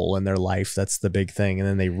goal in their life. That's the big thing. And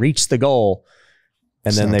then they reach the goal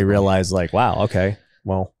and then they realize like, wow, okay,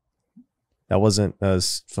 well, that wasn't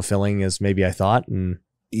as fulfilling as maybe I thought. And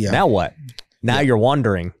now what? Now you're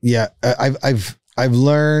wandering. Yeah. I've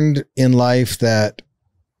learned in life that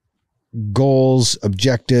goals,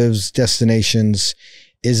 objectives, destinations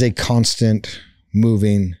is a constant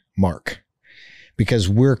moving mark because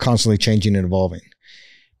we're constantly changing and evolving.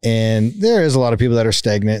 And there is a lot of people that are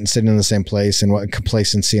stagnant and sitting in the same place and what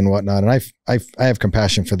complacency and whatnot. And I have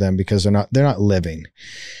compassion for them because they're not living.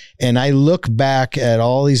 And I look back at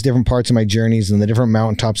all these different parts of my journeys and the different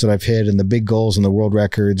mountaintops that I've hit and the big goals and the world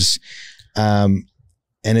records. And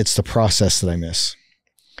it's the process that I miss.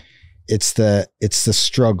 It's the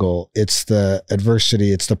struggle. It's the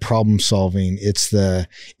adversity. It's the problem solving. It's the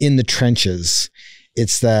in the trenches.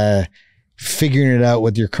 It's the figuring it out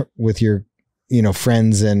with your you know,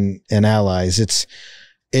 friends and allies. It's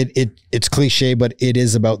cliche, but it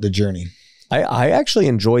is about the journey. I actually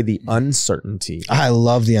enjoy the uncertainty. I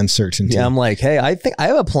love the uncertainty. Yeah, I'm like, hey, I think I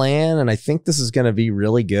have a plan and I think this is going to be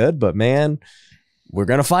really good, but man, we're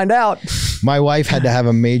going to find out. My wife had to have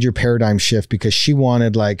a major paradigm shift because she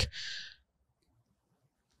wanted like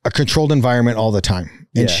a controlled environment all the time.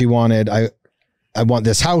 And she wanted, I want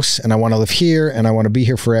this house and I want to live here and I want to be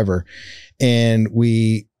here forever. And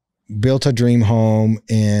we built a dream home.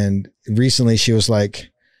 And recently she was like,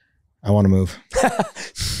 I want to move.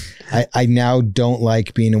 I now don't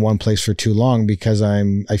like being in one place for too long because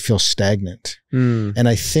I feel stagnant. And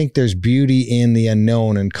I think there's beauty in the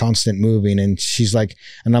unknown and constant moving. And she's like,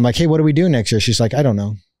 and I'm like, hey, what do we do next year? She's like, I don't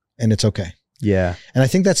know. And it's okay. Yeah. And I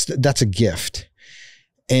think that's a gift.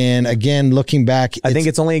 And again, looking back, I think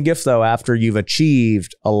it's only a gift though, after you've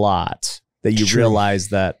achieved a lot that you realize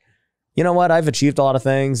that, you know what, I've achieved a lot of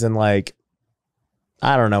things and like,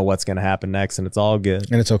 I don't know what's going to happen next and it's all good.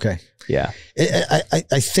 And it's okay. Yeah.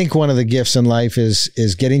 I think one of the gifts in life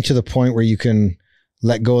is getting to the point where you can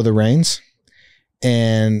let go of the reins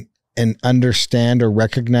and understand or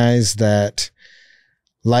recognize that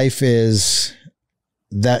life is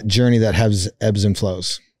that journey that has ebbs and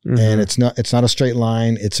flows. And it's not a straight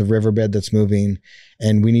line. It's a riverbed that's moving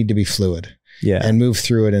and we need to be fluid. And move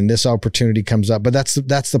through it. And this opportunity comes up. But that's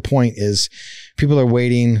the point is people are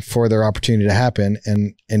waiting for their opportunity to happen.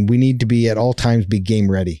 And we need to be at all times be game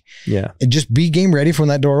ready. Yeah. And just be game ready for when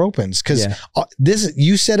that door opens. Cause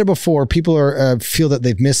you said it before, people are feel that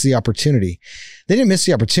they've missed the opportunity. They didn't miss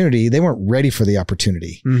the opportunity. They weren't ready for the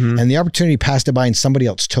opportunity. And the opportunity passed it by and somebody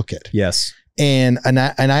else took it. Yes. And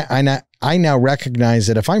I now recognize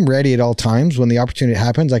that if I'm ready at all times, when the opportunity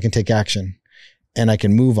happens, I can take action and I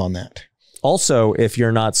can move on that. Also, if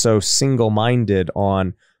you're not so single-minded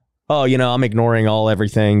on, oh, you know, I'm ignoring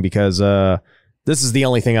everything because this is the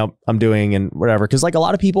only thing I'm doing and whatever. Because like a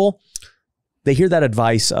lot of people, they hear that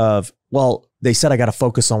advice of, well, they said I got to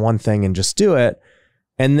focus on one thing and just do it.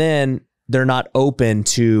 And then they're not open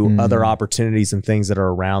to other opportunities and things that are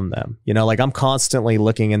around them. You know, like I'm constantly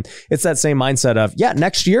looking and it's that same mindset of, yeah,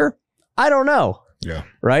 next year, I don't know. Yeah.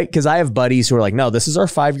 Right. Because I have buddies who are like, no, this is our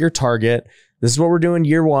 5-year target. This is what we're doing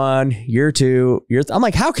year 1, year 2, I'm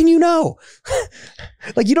like, how can you know?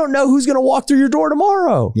 Like, you don't know who's going to walk through your door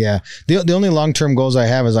tomorrow. Yeah. The only long-term goals I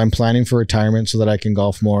have is I'm planning for retirement so that I can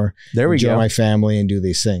golf more. There we enjoy go. my family and do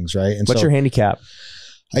these things. Right. And what's your handicap?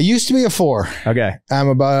 I used to be a 4. Okay. I'm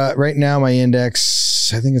about right now. My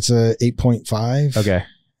index, I think it's a 8.5. Okay.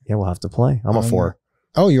 Yeah. We'll have to play. I'm a 4.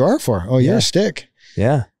 Oh, you are a 4. Oh, you're a stick.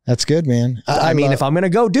 Yeah. That's good, man. I mean, if I'm going to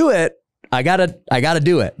go do it, I gotta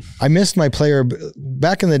do it. I missed my player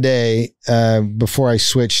back in the day, before I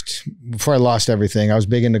lost everything. I was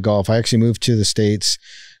big into golf. I actually moved to the States,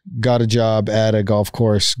 got a job at a golf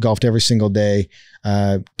course, golfed every single day,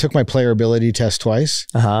 took my player ability test twice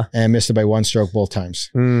and missed it by 1 stroke both times.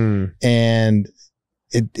 And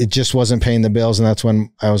it just wasn't paying the bills. And that's when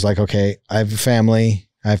I was like, okay, I have a family.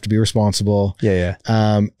 I have to be responsible. Yeah.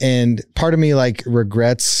 And part of me like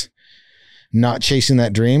regrets not chasing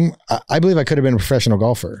that dream, I believe I could have been a professional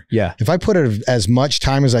golfer. Yeah. If I put as much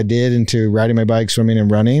time as I did into riding my bike, swimming,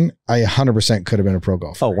 and running, I 100% could have been a pro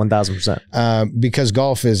golfer. Oh, 1000%. Because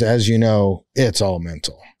golf is, as you know, it's all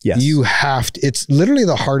mental. Yes. You have to, it's literally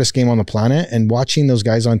the hardest game on the planet. And watching those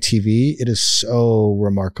guys on TV, it is so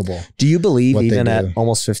remarkable. Do you believe even at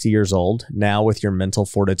almost 50 years old, now with your mental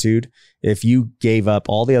fortitude, if you gave up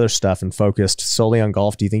all the other stuff and focused solely on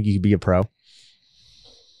golf, do you think you could be a pro?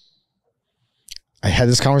 I had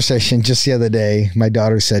this conversation just the other day. My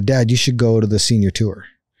daughter said, Dad, you should go to the senior tour.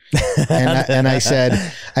 and I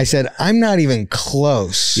said, I'm not even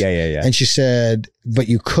close. Yeah. And she said, but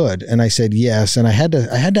you could. And I said, yes. And I had to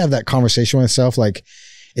have that conversation with myself. Like,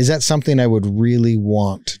 is that something I would really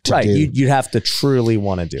want to do? You'd have to truly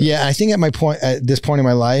want to do it. Yeah. I think at this point in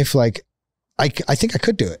my life, like I think I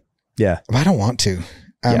could do it. Yeah. But I don't want to.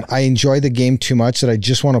 I enjoy the game too much that I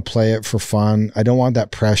just want to play it for fun. I don't want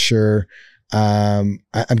that pressure. I'm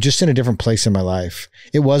just in a different place in my life.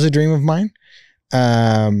 It was a dream of mine.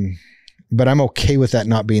 But I'm okay with that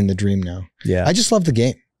not being the dream now. Yeah. I just love the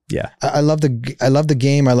game. Yeah. I love the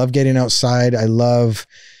game. I love getting outside. I love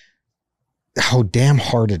how damn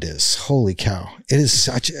hard it is. Holy cow. It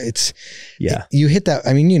is you hit that.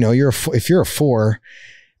 I mean, you know, if you're a 4,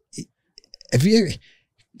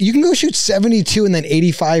 you can go shoot 72 and then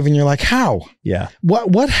 85 and you're like, how? Yeah.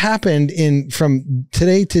 What happened from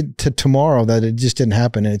today to tomorrow that it just didn't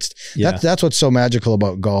happen? And that's what's so magical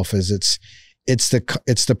about golf is it's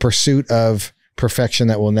the pursuit of perfection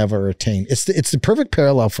that we'll never attain. It's the perfect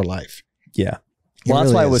parallel for life. Yeah. Well,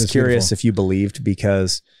 that's why I was curious if you believed,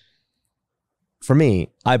 because for me,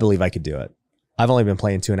 I believe I could do it. I've only been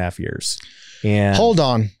playing 2.5 years. And hold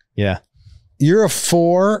on. Yeah. You're a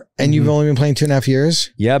 4 and you've only been playing 2.5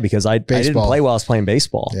 years? Yeah, because I didn't play while I was playing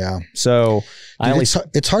baseball. Yeah. So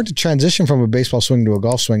it's hard to transition from a baseball swing to a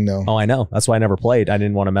golf swing though. Oh, I know. That's why I never played. I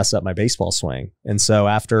didn't want to mess up my baseball swing. And so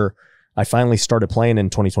after I finally started playing in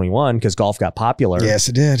 2021, because golf got popular. Yes,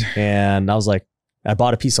 it did. And I was like, I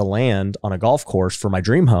bought a piece of land on a golf course for my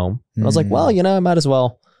dream home. And I was like, well, you know, I might as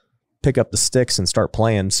well pick up the sticks and start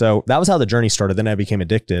playing. So that was how the journey started. Then I became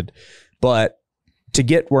addicted. But to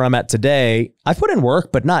get where I'm at today, I put in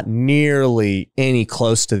work, but not nearly any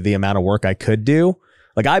close to the amount of work I could do.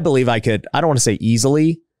 Like, I believe I could, I don't want to say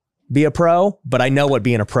easily be a pro, but I know what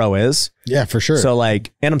being a pro is. Yeah, for sure. So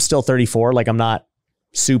like, and I'm still 34. Like, I'm not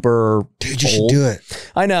super Dude, you should do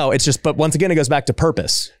it. I know. It's just, but once again, it goes back to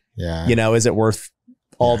purpose. Yeah. You know, is it worth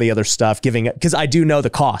all the other stuff giving it? Because I do know the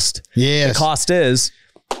cost. Yes. The cost is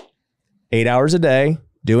 8 hours a day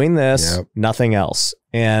doing this, nothing else.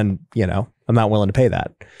 And, you know, I'm not willing to pay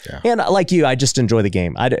that. Yeah. And like you, I just enjoy the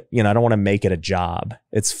game. I don't want to make it a job.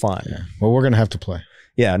 It's fun. Yeah. Well, we're going to have to play.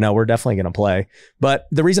 Yeah, no, we're definitely going to play. But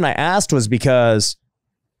the reason I asked was because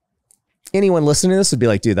anyone listening to this would be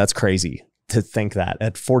like, dude, that's crazy to think that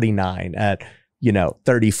at 49, at,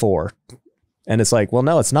 34. And it's like, well,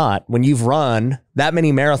 no, it's not. When you've run that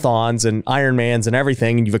many marathons and Ironmans and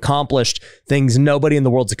everything, and you've accomplished things nobody in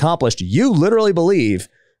the world's accomplished, you literally believe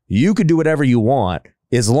you could do whatever you want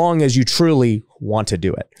as long as you truly want to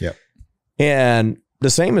do it. Yep. And the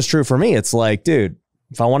same is true for me. It's like, dude,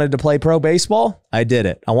 if I wanted to play pro baseball, I did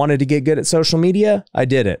it. I wanted to get good at social media, I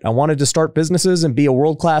did it. I wanted to start businesses and be a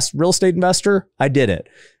world-class real estate investor, I did it.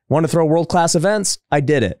 Want to throw world-class events, I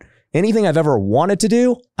did it. Anything I've ever wanted to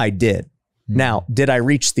do, I did. Now, did I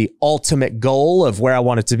reach the ultimate goal of where I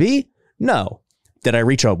wanted to be? No. Did I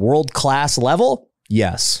reach a world-class level?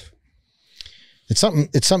 Yes. It's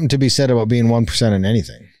something to be said about being 1% in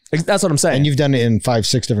anything. That's what I'm saying. And you've done it in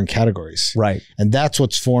 5-6 different categories. Right. And that's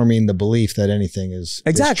what's forming the belief that anything is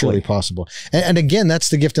truly possible. And again, that's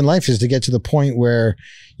the gift in life, is to get to the point where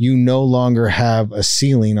you no longer have a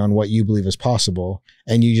ceiling on what you believe is possible.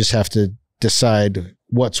 And you just have to decide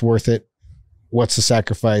what's worth it. What's the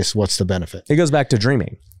sacrifice? What's the benefit? It goes back to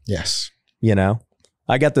dreaming. Yes.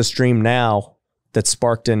 I got this dream now that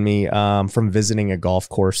sparked in me from visiting a golf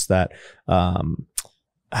course that,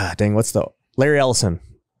 Larry Ellison.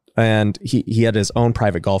 And he had his own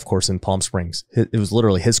private golf course in Palm Springs. It was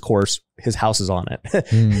literally his course. His house is on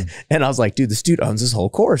it. And I was like, dude, this dude owns this whole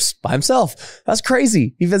course by himself. That's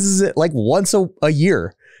crazy. He visits it like once a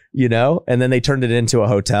year, and then they turned it into a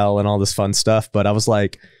hotel and all this fun stuff. But I was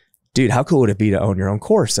like, dude, how cool would it be to own your own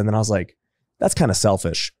course? And then I was like, that's kind of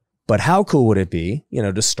selfish. But how cool would it be,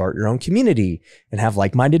 to start your own community and have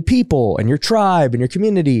like-minded people and your tribe and your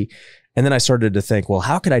community? And then I started to think, well,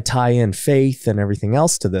 how could I tie in faith and everything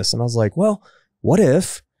else to this? And I was like, well, what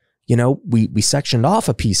if, we sectioned off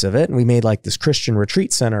a piece of it and we made like this Christian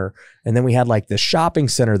retreat center. And then we had like this shopping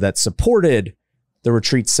center that supported the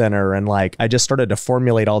retreat center. And like, I just started to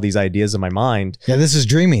formulate all these ideas in my mind. Yeah, this is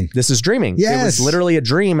dreaming. This is dreaming. Yes. It was literally a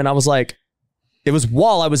dream. And I was like, it was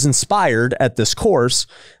while I was inspired at this course.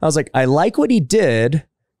 I was like, I like what he did,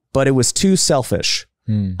 but it was too selfish.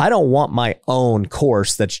 I don't want my own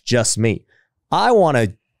course that's just me. I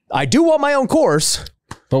do want my own course.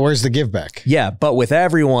 But where's the give back? Yeah, but with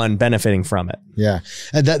everyone benefiting from it. Yeah.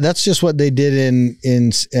 And that's just what they did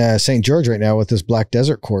in St. George right now with this Black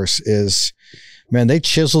Desert course is, man, they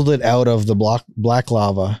chiseled it out of the black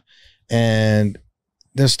lava. And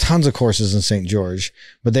there's tons of courses in St. George,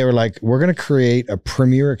 but they were like, we're going to create a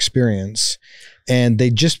premier experience. And they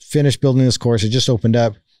just finished building this course. It just opened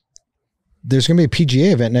up. There's going to be a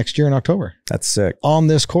PGA event next year in October. That's sick. On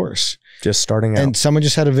this course. Just starting out. And someone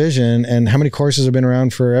just had a vision, and how many courses have been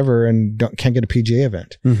around forever and can't get a PGA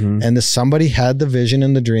event? And somebody had the vision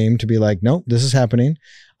and the dream to be like, nope, this is happening.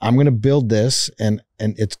 I'm going to build this, and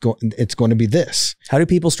it's going to be this. How do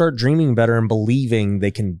people start dreaming better and believing they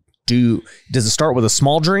can do? Does it start with a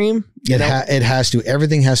small dream? It has to.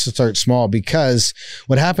 Everything has to start small, because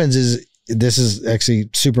what happens is, this is actually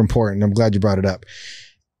super important. I'm glad you brought it up.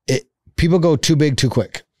 People go too big too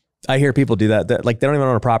quick. I hear people do that. Like, they don't even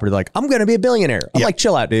own a property. Like, I'm going to be a billionaire. I'm like,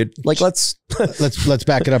 chill out, dude. Like, let's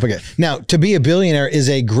back it up again. Now, to be a billionaire is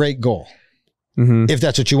a great goal, if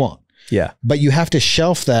that's what you want. Yeah. But you have to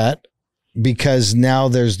shelf that, because now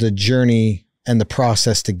there's the journey and the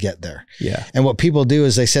process to get there. Yeah. And what people do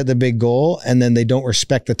is they set the big goal, and then they don't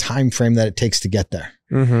respect the time frame that it takes to get there.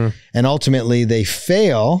 And ultimately they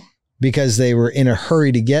fail because they were in a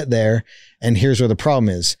hurry to get there. And here's where the problem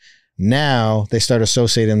is. Now they start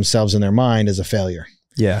associating themselves in their mind as a failure.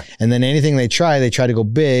 Yeah. And then anything they try to go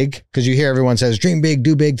big, because you hear everyone says, dream big,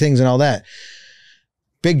 do big things and all that.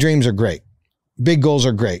 Big dreams are great. Big goals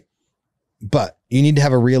are great. But you need to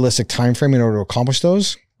have a realistic time frame in order to accomplish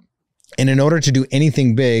those. And in order to do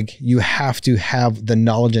anything big, you have to have the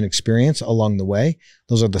knowledge and experience along the way.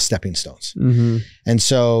 Those are the stepping stones. And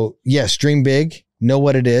so, yes, dream big, know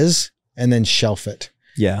what it is, and then shelf it.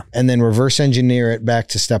 Yeah. And then reverse engineer it back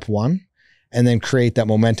to step one, and then create that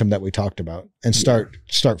momentum that we talked about, and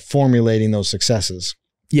start formulating those successes.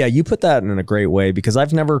 Yeah. You put that in a great way, because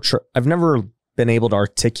I've never been able to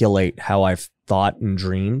articulate how I've thought and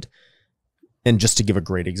dreamed. And just to give a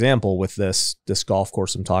great example with this golf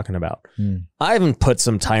course I'm talking about, I haven't put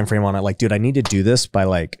some time frame on it. Like, dude, I need to do this by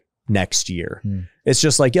like next year. It's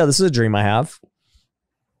just like, yeah, this is a dream I have.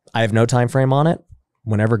 I have no time frame on it.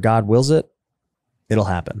 Whenever God wills it, it'll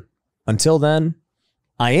happen. Until then,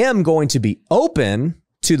 I am going to be open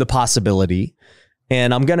to the possibility,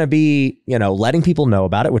 and I'm going to be, letting people know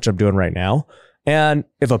about it, which I'm doing right now. And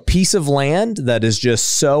if a piece of land that is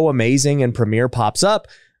just so amazing and premier pops up,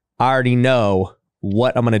 I already know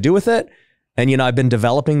what I'm going to do with it. And, I've been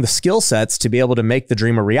developing the skill sets to be able to make the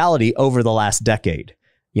dream a reality over the last decade.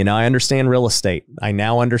 I understand real estate. I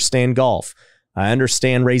now understand golf. I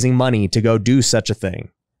understand raising money to go do such a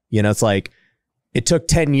thing. It's like, it took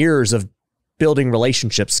 10 years of building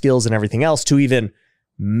relationships, skills, and everything else to even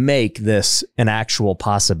make this an actual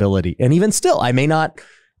possibility. And even still, it may not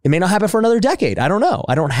happen for another decade. I don't know.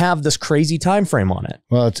 I don't have this crazy time frame on it.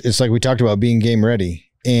 Well, it's like we talked about being game ready.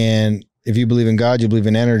 And if you believe in God, you believe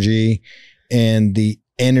in energy, and the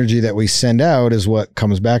energy that we send out is what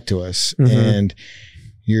comes back to us. And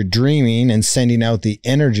you're dreaming and sending out the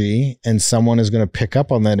energy, and someone is going to pick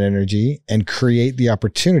up on that energy and create the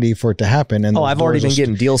opportunity for it to happen. And I've already been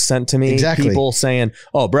getting deals sent to me. Exactly. People saying,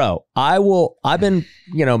 oh, bro, I've been,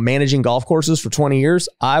 managing golf courses for 20 years.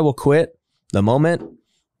 I will quit the moment,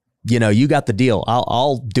 you got the deal.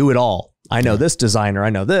 I'll do it all. I know this designer.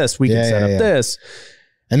 I know this. We can set up this.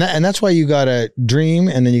 And that's why you got to dream,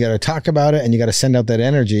 and then you got to talk about it, and you got to send out that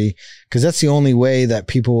energy, because that's the only way that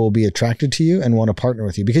people will be attracted to you and want to partner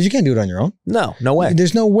with you, because you can't do it on your own. No way.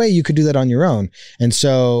 There's no way you could do that on your own. And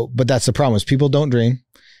so, but that's the problem, is people don't dream,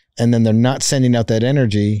 and then they're not sending out that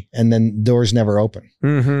energy, and then doors never open.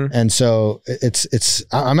 And so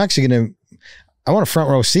I'm actually I want a front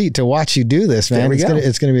row seat to watch you do this, man.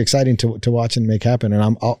 It's going to be exciting to watch and make happen. And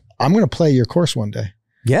I'm going to play your course one day.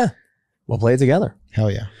 Yeah. We'll play it together. Hell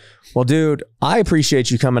yeah. Well, dude, I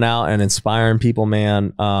appreciate you coming out and inspiring people,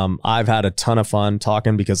 man. I've had a ton of fun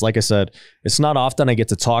talking, because like I said, it's not often I get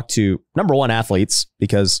to talk to, number one, athletes,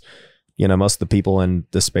 because, most of the people in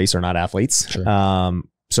this space are not athletes. Sure.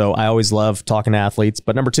 So I always love talking to athletes,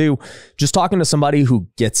 but number two, just talking to somebody who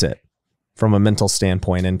gets it from a mental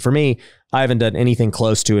standpoint. And for me, I haven't done anything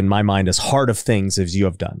close to, in my mind, as hard of things as you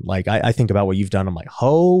have done. Like, I think about what you've done. I'm like,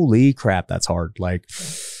 holy crap, that's hard. Like,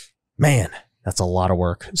 man, that's a lot of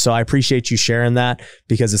work. So I appreciate you sharing that,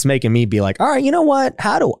 because it's making me be like, all right, you know what?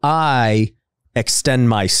 How do I extend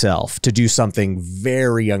myself to do something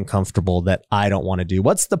very uncomfortable that I don't want to do?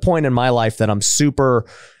 What's the point in my life that I'm super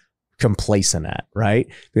complacent at, right?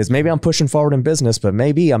 Because maybe I'm pushing forward in business, but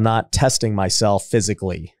maybe I'm not testing myself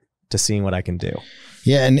physically to seeing what I can do.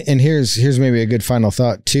 Yeah. And here's maybe a good final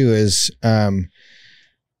thought too, is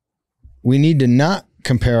we need to not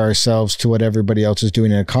compare ourselves to what everybody else is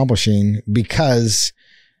doing and accomplishing, because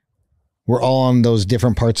we're all on those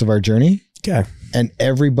different parts of our journey. Okay. And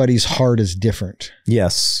everybody's heart is different.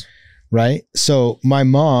 Yes. Right. So my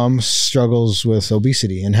mom struggles with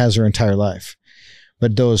obesity and has her entire life.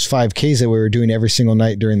 But those 5Ks that we were doing every single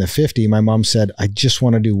night during the 50, my mom said, I just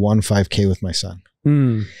want to do one 5K with my son.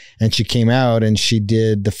 And she came out and she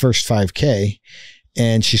did the first 5K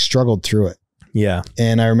and she struggled through it. Yeah.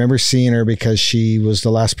 And I remember seeing her because she was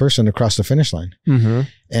the last person to cross the finish line.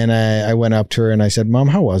 And I went up to her and I said, Mom,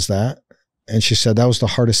 how was that? And she said, that was the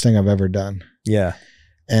hardest thing I've ever done. Yeah.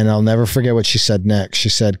 And I'll never forget what she said next. She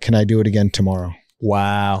said, can I do it again tomorrow?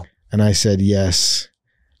 Wow. And I said, yes,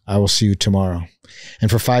 I will see you tomorrow.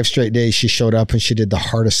 And for 5 straight days, she showed up and she did the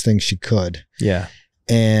hardest thing she could. Yeah.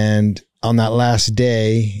 And on that last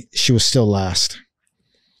day, she was still last,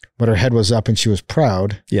 but her head was up and she was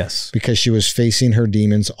proud. Yes. Because she was facing her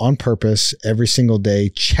demons on purpose every single day,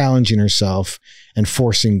 challenging herself and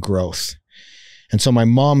forcing growth. And so my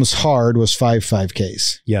mom's hard was 5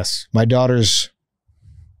 5Ks. Yes. My daughter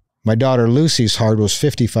Lucy's hard was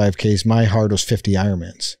 50 5Ks. My hard was 50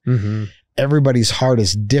 Ironmans. Everybody's heart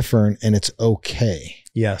is different and it's okay.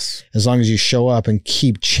 Yes. As long as you show up and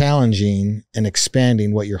keep challenging and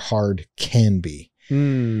expanding what your heart can be.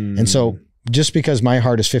 And so just because my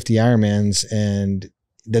heart is 50 Ironmans, and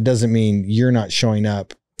that doesn't mean you're not showing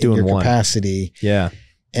up in your capacity. Yeah.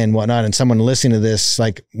 And whatnot. And someone listening to this,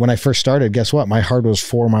 like when I first started, guess what? My hard was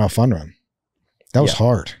 4-mile fun run. That was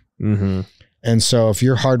hard. And so if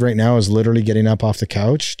your hard right now is literally getting up off the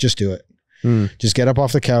couch, just do it. Just get up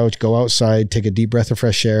off the couch, go outside, take a deep breath of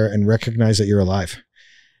fresh air, and recognize that you're alive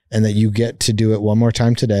and that you get to do it one more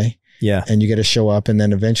time today. Yeah. And you get to show up, and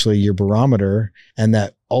then eventually your barometer and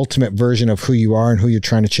that ultimate version of who you are and who you're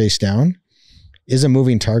trying to chase down is a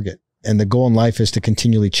moving target. And the goal in life is to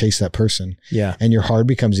continually chase that person. Yeah. And your hard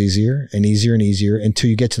becomes easier and easier and easier until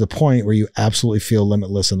you get to the point where you absolutely feel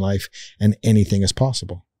limitless in life and anything is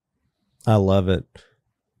possible. I love it.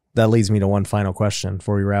 That leads me to one final question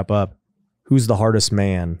before we wrap up. Who's the hardest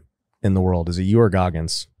man in the world? Is it you or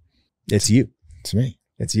Goggins? It's you. It's me.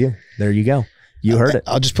 It's you. There you go. You heard it.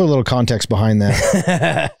 I'll just put a little context behind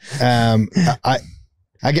that.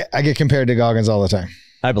 I get compared to Goggins all the time.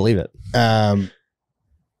 I believe it.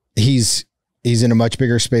 He's in a much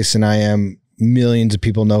bigger space than I am. Millions of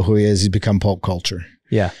people know who he is. He's become pulp culture.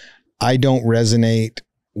 Yeah. I don't resonate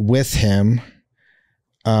with him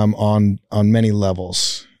on many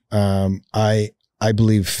levels. I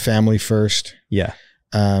believe family first. Yeah.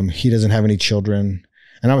 He doesn't have any children.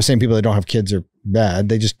 And I'm not saying people that don't have kids are bad.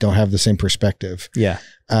 They just don't have the same perspective. Yeah.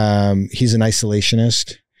 He's an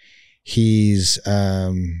isolationist. He's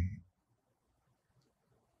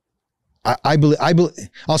I believe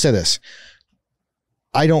I'll say this.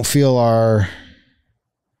 I don't feel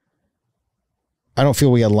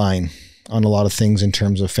we align on a lot of things in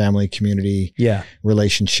terms of family, community,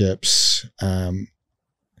 relationships.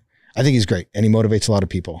 I think he's great and he motivates a lot of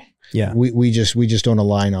people. Yeah. We just don't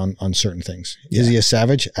align on certain things. Is he a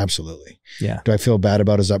savage? Absolutely. Yeah. Do I feel bad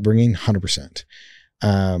about his upbringing? 100%.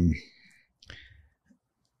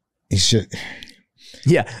 He's just,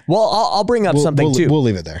 yeah. Well, I'll bring up something too. We'll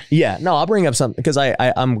leave it there. Yeah. No, I'll bring up something because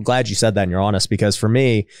I'm glad you said that and you're honest, because for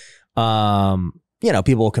me, people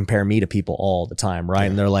will compare me to people all the time. Right.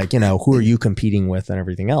 Yeah. And they're like, who are you competing with and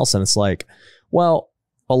everything else? And it's like, well,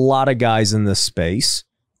 a lot of guys in this space,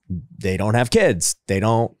 they don't have kids. They're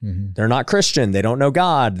not Christian. They don't know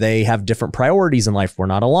God. They have different priorities in life. We're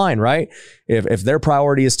not aligned, right? If their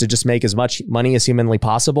priority is to just make as much money as humanly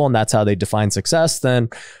possible, and that's how they define success, then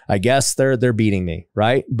I guess they're beating me,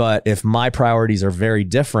 right? But if my priorities are very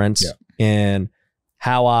different in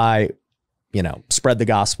how I, spread the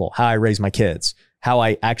gospel, how I raise my kids, how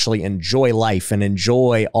I actually enjoy life and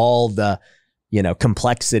enjoy all the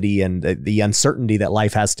complexity and the uncertainty that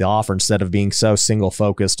life has to offer, instead of being so single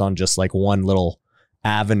focused on just like one little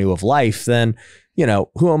avenue of life, then,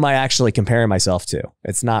 who am I actually comparing myself to?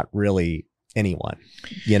 It's not really anyone,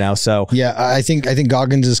 so. Yeah. I think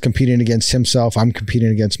Goggins is competing against himself. I'm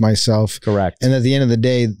competing against myself. Correct. And at the end of the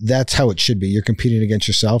day, that's how it should be. You're competing against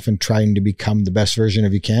yourself and trying to become the best version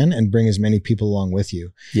of you can and bring as many people along with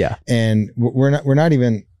you. Yeah. And we're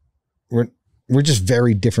we're just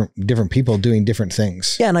very different people doing different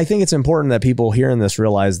things. Yeah. And I think it's important that people hearing this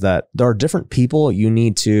realize that there are different people you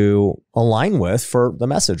need to align with for the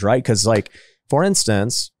message, right? Because like, for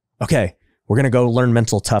instance, okay, we're going to go learn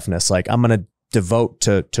mental toughness. Like I'm going to devote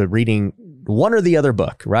to reading one or the other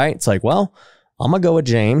book, right? It's like, well, I'm going to go with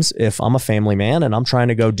James if I'm a family man and I'm trying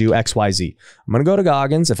to go do XYZ. I'm going to go to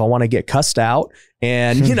Goggins if I want to get cussed out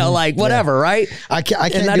and, you know, like whatever, right? I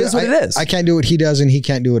can't and that is what it is. I can't do what he does and he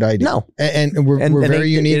can't do what I do. No. And we're very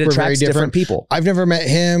unique. We're very different people. I've never met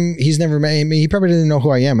him. He's never met me. He probably didn't know who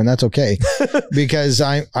I am, and that's okay because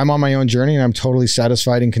I'm on my own journey and I'm totally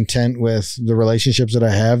satisfied and content with the relationships that I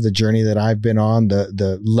have, the journey that I've been on,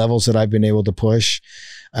 the levels that I've been able to push.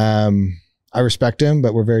 I respect him,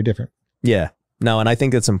 but we're very different. Yeah. No, and I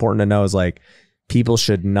think it's important to know is like people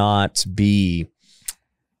should not be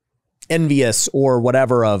envious or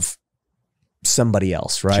whatever of somebody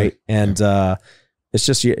else, right? Sure. And it's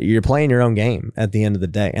just you're playing your own game at the end of the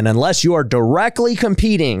day. And unless you are directly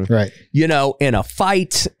competing, right, you know, in a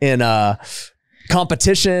fight, in a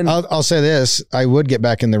competition. I'll say this, I would get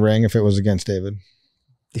back in the ring if it was against David.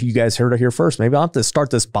 You guys heard it here first. Maybe I'll have to start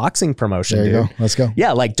this boxing promotion. There you go. Let's go.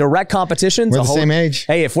 Yeah, like direct competitions. We're the same age.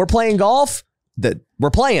 Hey, if we're playing golf, that we're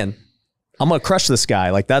playing, I'm gonna crush this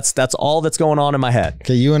guy. Like that's all that's going on in my head.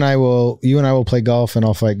 Okay, you and I will play golf, and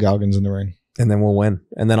I'll fight Goggins in the ring. And then we'll win.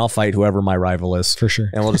 And then I'll fight whoever my rival is. For sure.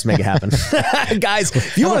 And we'll just make it happen. Guys,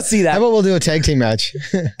 if you want to see that. How about we'll do a tag team match?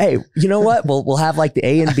 Hey, you know what? We'll have like the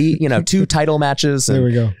A and B, you know, 2 title matches. And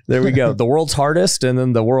there we go. The world's hardest and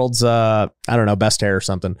then the world's, I don't know, best hair or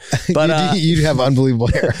something. But you have unbelievable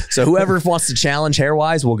hair. So whoever wants to challenge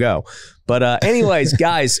hair-wise will go. But anyways,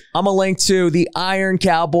 guys, I'm going to link to the Iron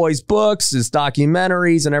Cowboys books, his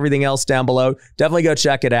documentaries, and everything else down below. Definitely go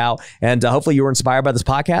check it out. And hopefully you were inspired by this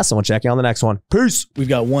podcast, and we'll check you on the next one. Peace. We've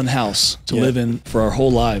got one house to live in for our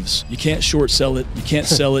whole lives. You can't short sell it. You can't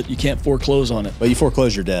sell it. You can't foreclose on it. But you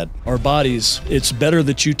foreclose, you're dead. Our bodies, it's better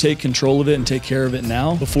that you take control of it and take care of it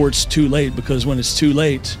now before it's too late, because when it's too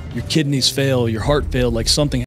late, your kidneys fail, your heart failed, like something